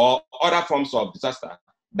 Or other forms of disaster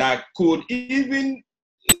that could even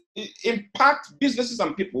impact businesses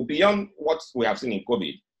and people beyond what we have seen in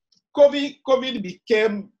COVID. COVID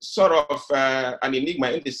became sort of an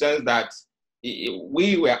enigma in the sense that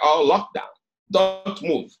we were all locked down. Don't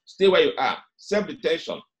move, stay where you are,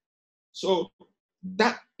 self-detention. So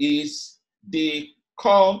that is the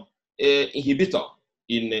core inhibitor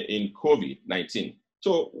in COVID-19.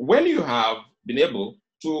 So when you have been able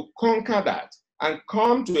to conquer that and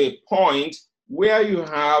come to a point where you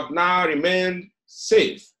have now remained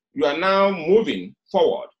safe, you are now moving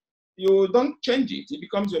forward, you don't change it. It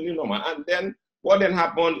becomes your new normal. And then what then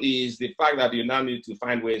happens is the fact that you now need to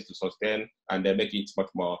find ways to sustain and then make it much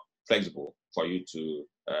more flexible for you to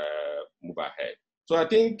move ahead. So I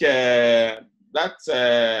think that's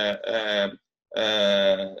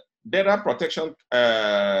data protection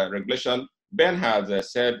regulation. Ben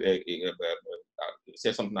has said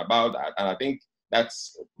something about that, and I think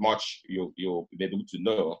that's much you'll be able to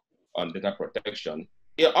know on data protection.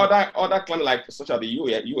 Other claims like such as the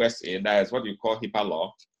USA, that is what you call HIPAA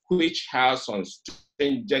law, which has some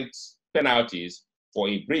stringent penalties for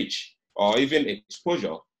a breach or even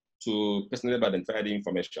exposure to personally identified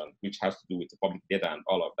information, which has to do with the public data and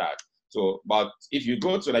all of that. So, but if you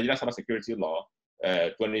go to Nigeria Cybersecurity Law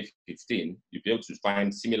 2015, you'll be able to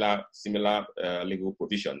find similar legal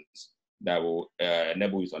provisions that will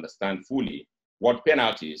enable you to understand fully what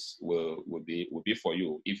penalties will be for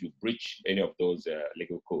you if you breach any of those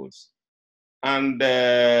legal codes. And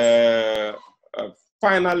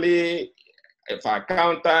finally, if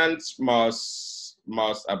accountants must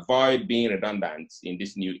avoid being redundant in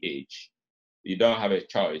this new age. You don't have a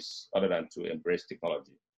choice other than to embrace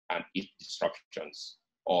technology and its disruptions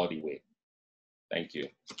all the way. Thank you.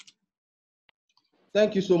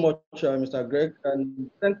 Thank you so much, Mr. Greg, and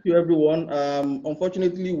thank you, everyone.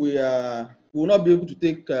 Unfortunately, we will not be able to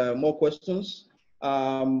take more questions.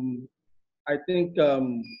 I think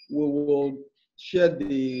we will share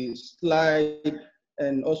the slide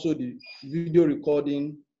and also the video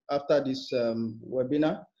recording after this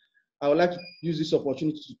webinar. I would like to use this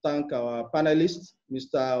opportunity to thank our panelists,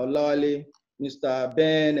 Mr. Olawale, Mr.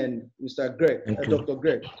 Ben, and Mr. Greg, Dr.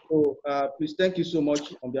 Greg. So please, thank you so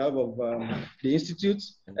much on behalf of the Institute.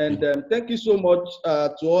 And thank you so much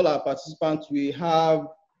to all our participants. We have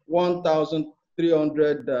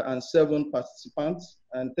 1,307 participants.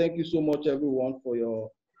 And thank you so much, everyone, for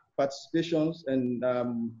your participations. And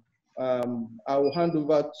I will hand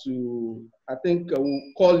over to, I think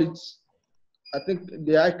we'll call it, I think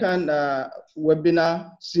the ICAN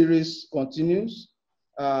webinar series continues,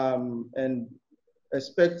 and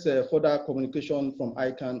expect further communication from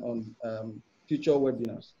ICAN on future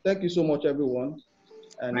webinars. Thank you so much, everyone,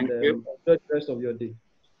 and enjoy the rest of your day.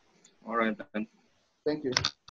 All right, then. Thank you.